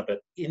about now. But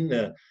in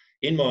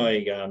my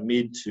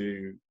mid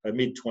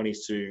 20s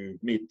to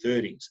mid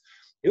 30s,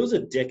 it was a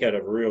decade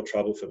of real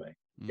trouble for me.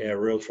 Yeah,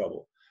 real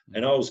trouble.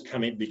 And I was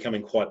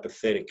becoming quite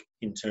pathetic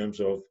in terms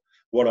of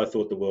what I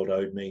thought the world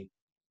owed me,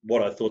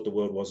 what I thought the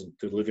world wasn't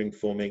delivering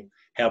for me,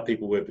 how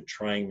people were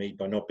betraying me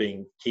by not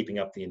keeping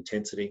up the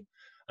intensity.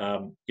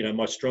 You know,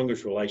 my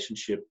strongest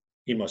relationship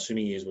in my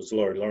swimming years was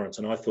Laurie Lawrence,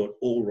 and I thought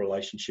all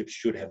relationships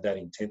should have that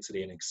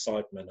intensity and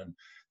excitement and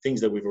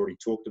things that we've already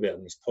talked about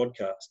in this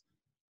podcast.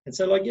 And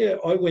so, like, yeah,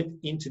 I went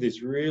into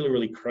this really,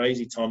 really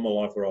crazy time in my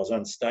life where I was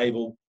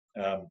unstable.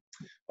 I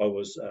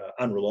was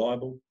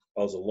unreliable.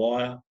 I was a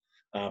liar.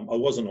 I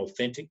wasn't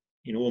authentic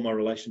in all my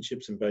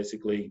relationships, and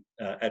basically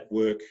at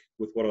work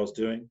with what I was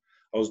doing.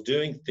 I was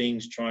doing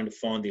things trying to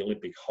find the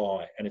Olympic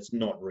high, and it's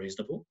not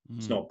reasonable.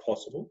 It's not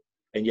possible.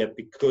 And yet,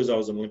 because I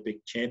was an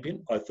Olympic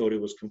champion, I thought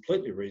it was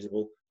completely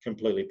reasonable,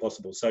 completely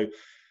possible. So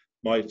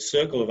my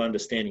circle of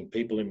understanding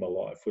people in my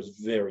life was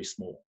very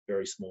small,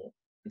 very small.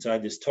 And so I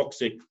had this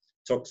toxic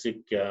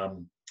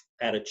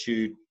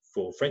attitude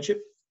for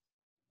friendship,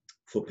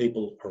 for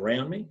people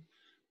around me.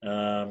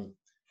 And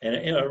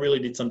I really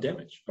did some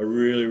damage. I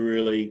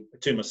really,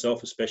 to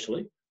myself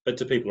especially, but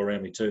to people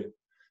around me too.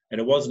 And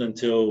it wasn't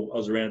until I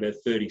was around about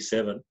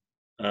 37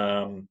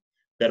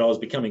 that I was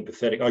becoming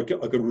pathetic. I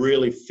could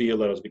really feel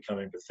that I was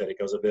becoming pathetic.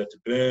 I was about to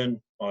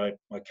burn my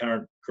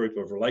current group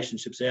of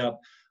relationships out.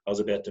 I was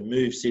about to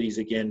move cities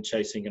again,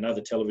 chasing another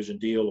television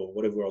deal or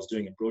whatever I was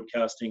doing in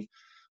broadcasting,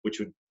 which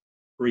would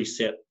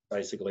reset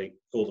basically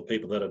all the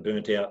people that I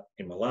burnt out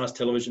in my last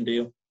television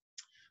deal.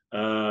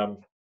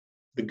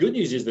 The good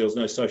news is there was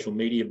no social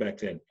media back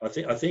then. I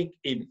think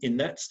in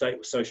that state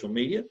with social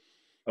media,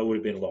 I would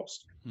have been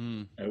lost.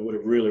 And it would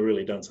have really,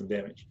 really done some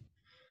damage.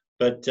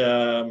 But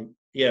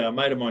yeah, a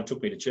mate of mine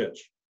took me to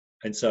church.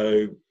 And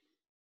so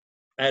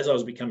as I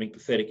was becoming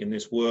pathetic in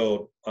this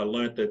world, I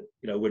learned that,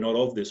 you know, we're not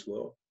of this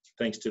world,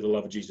 thanks to the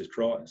love of Jesus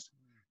Christ.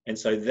 And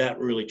so that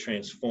really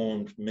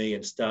transformed me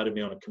and started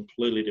me on a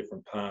completely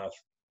different path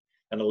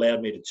and allowed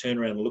me to turn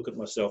around and look at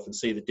myself and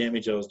see the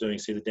damage I was doing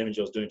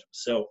to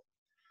myself,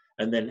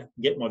 and then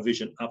get my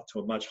vision up to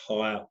a much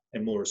higher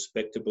and more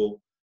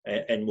respectable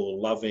and more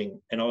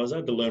loving. And I was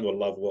able to learn what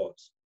love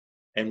was.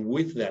 And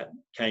with that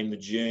came the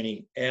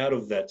journey out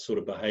of that sort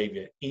of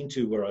behavior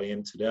into where I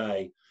am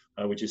today,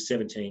 which is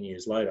 17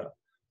 years later.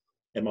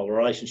 And my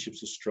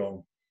relationships are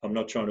strong. I'm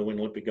not trying to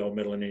win Olympic gold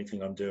medal in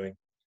anything I'm doing.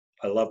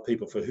 I love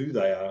people for who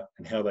they are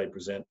and how they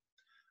present.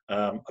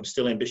 I'm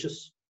still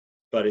ambitious,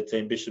 but it's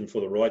ambition for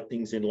the right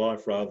things in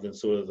life rather than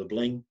sort of the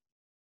bling.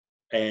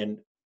 And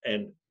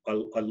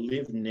I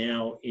live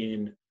now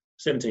in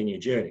 17-year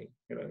journey.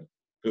 You know,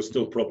 there's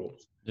still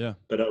problems. Yeah.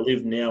 But I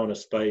live now in a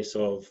space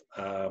of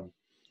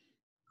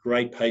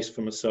great pace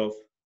for myself.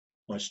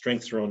 My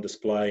strengths are on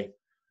display.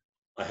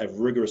 I have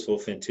rigorous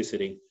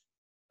authenticity.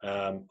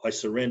 I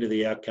surrender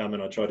the outcome,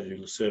 and I try to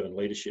do servant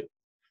leadership.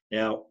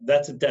 Now,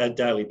 that's a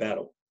daily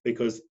battle,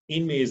 because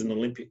in me is an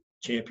Olympic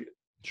champion.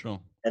 Sure.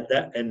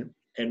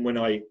 And when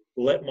I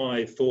let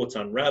my thoughts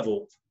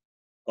unravel,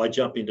 I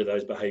jump into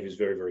those behaviors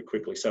very, very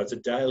quickly. So it's a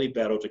daily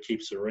battle to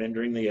keep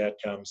surrendering the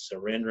outcomes,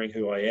 surrendering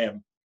who I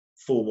am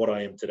for what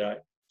I am today.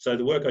 So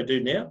the work I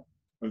do now,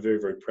 I'm very,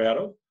 very proud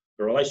of.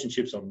 The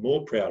relationships I'm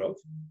more proud of,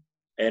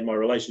 and my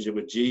relationship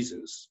with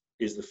Jesus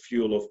is the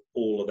fuel of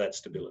all of that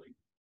stability.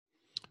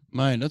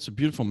 Mate, that's a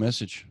beautiful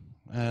message.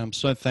 I'm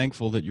so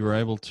thankful that you were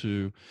able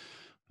to,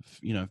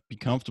 be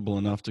comfortable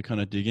enough to kind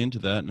of dig into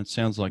that. And it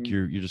sounds like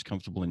you're just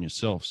comfortable in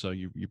yourself. So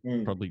you're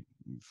probably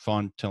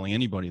fine telling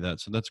anybody that.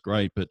 So that's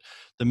great. But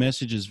the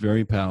message is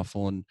very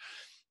powerful. And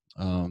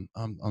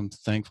I'm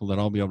thankful that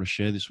I'll be able to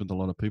share this with a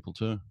lot of people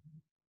too.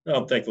 No,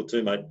 I'm thankful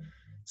too, mate.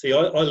 See,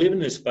 I live in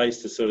this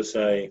space to sort of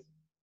say,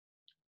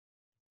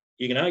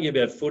 you can argue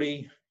about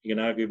footy, you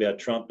can argue about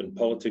Trump and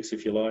politics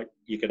if you like,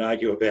 you can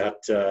argue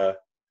about the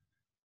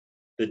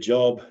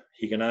job,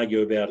 you can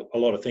argue about a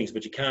lot of things,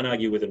 but you can't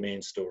argue with a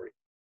man's story,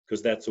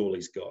 because that's all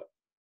he's got.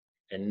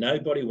 And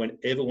nobody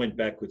ever went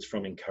backwards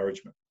from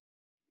encouragement.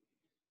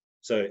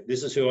 So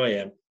this is who I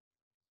am,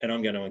 and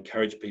I'm going to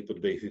encourage people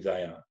to be who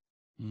they are,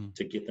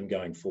 to get them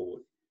going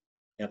forward.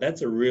 Now,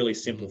 that's a really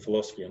simple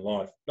philosophy in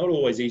life. Not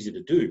always easy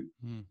to do,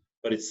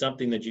 but it's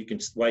something that you can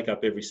wake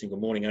up every single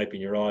morning,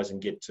 open your eyes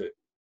and get to,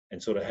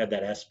 and sort of have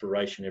that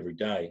aspiration every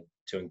day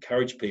to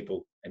encourage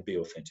people and be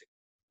authentic.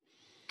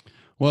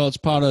 Well, it's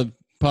part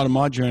of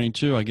my journey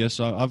too, I guess.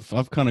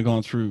 I've kind of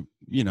gone through,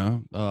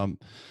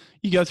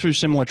 you go through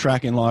similar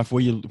track in life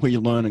where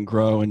you learn and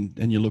grow,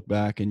 and you look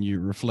back and you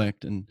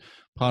reflect. And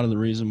part of the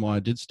reason why I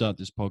did start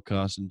this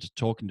podcast and just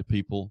talking to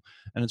people,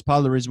 and it's part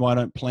of the reason why I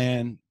don't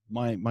plan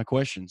my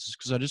questions, is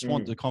because I just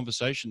want the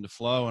conversation to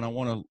flow, and I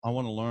want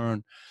to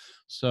learn.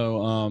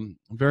 So I'm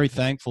very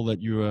thankful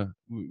that you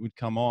would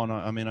come on.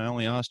 I mean, I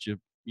only asked you,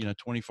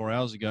 24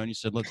 hours ago, and you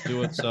said, let's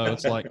do it. So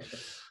it's like,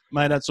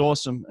 mate, that's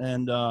awesome.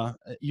 And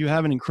you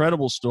have an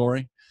incredible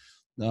story,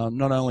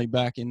 not only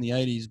back in the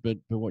 80s, but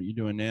what you're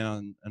doing now.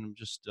 And I'm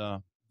just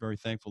very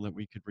thankful that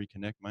we could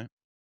reconnect, mate.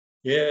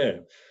 Yeah,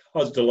 I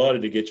was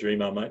delighted to get your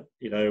email, mate.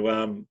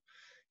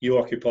 You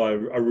occupy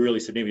a really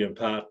significant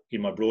part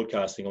in my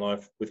broadcasting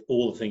life with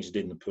all the things you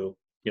did in the pool.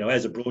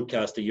 As a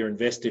broadcaster, you're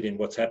invested in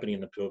what's happening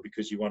in the pool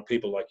because you want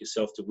people like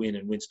yourself to win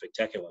and win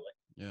spectacularly.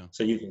 Yeah.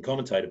 So you can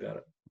commentate about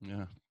it.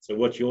 Yeah. So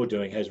what you're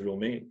doing has real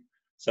meaning.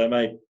 So,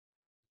 mate,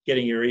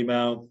 getting your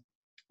email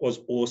was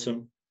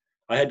awesome.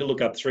 I had to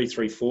look up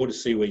 334 to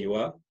see where you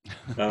are.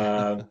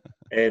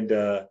 And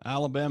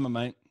Alabama,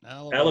 mate.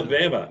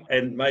 Alabama.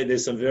 And, mate,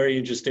 there's some very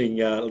interesting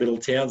little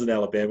towns in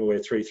Alabama where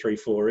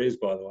 334 is,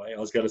 by the way. I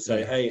was going to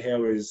say, hey,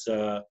 how is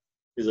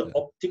it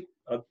Optic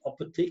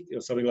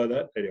or something like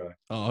that? Anyway.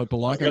 Oh,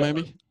 Opelika,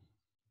 maybe?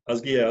 I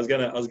was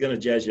going to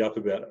jazz you up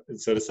about it and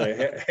sort of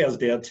say, how's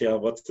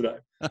downtown? What's today?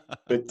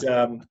 But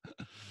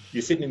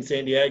you're sitting in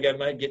San Diego,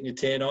 mate, getting your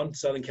tan on,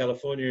 Southern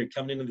California,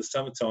 coming into the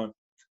summertime.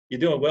 You're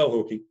doing well,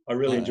 Hawkie. I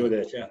really enjoyed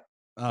that chat.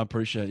 I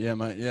appreciate it. Yeah,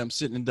 mate. Yeah, I'm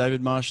sitting in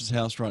David Marsh's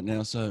house right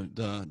now. So,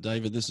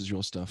 David, this is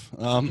your stuff.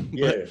 I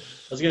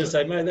was going to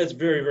say, mate, that's a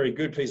very, very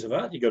good piece of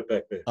art you got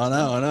back there. I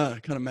know.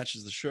 It kind of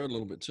matches the shirt a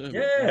little bit too.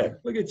 Yeah,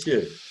 look at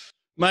you.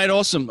 Mate,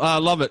 awesome. I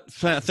love it.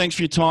 Thanks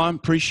for your time.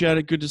 Appreciate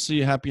it. Good to see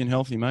you happy and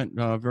healthy, mate.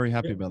 Very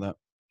happy about that.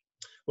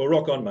 Well,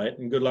 rock on, mate,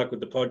 and good luck with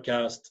the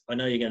podcast. I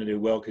know you're going to do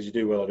well because you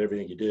do well at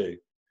everything you do.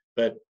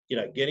 But,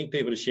 getting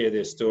people to share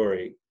their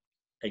story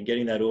and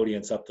getting that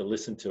audience up to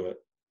listen to it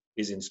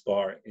is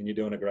inspiring, and you're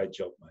doing a great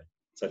job, mate.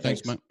 So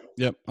thanks, mate.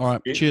 Yep. All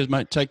right. Cheers,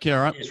 mate. Take care,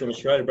 all right? Cheers from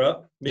Australia,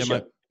 bro. Miss you.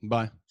 Mate.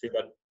 Bye. See you,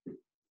 bud.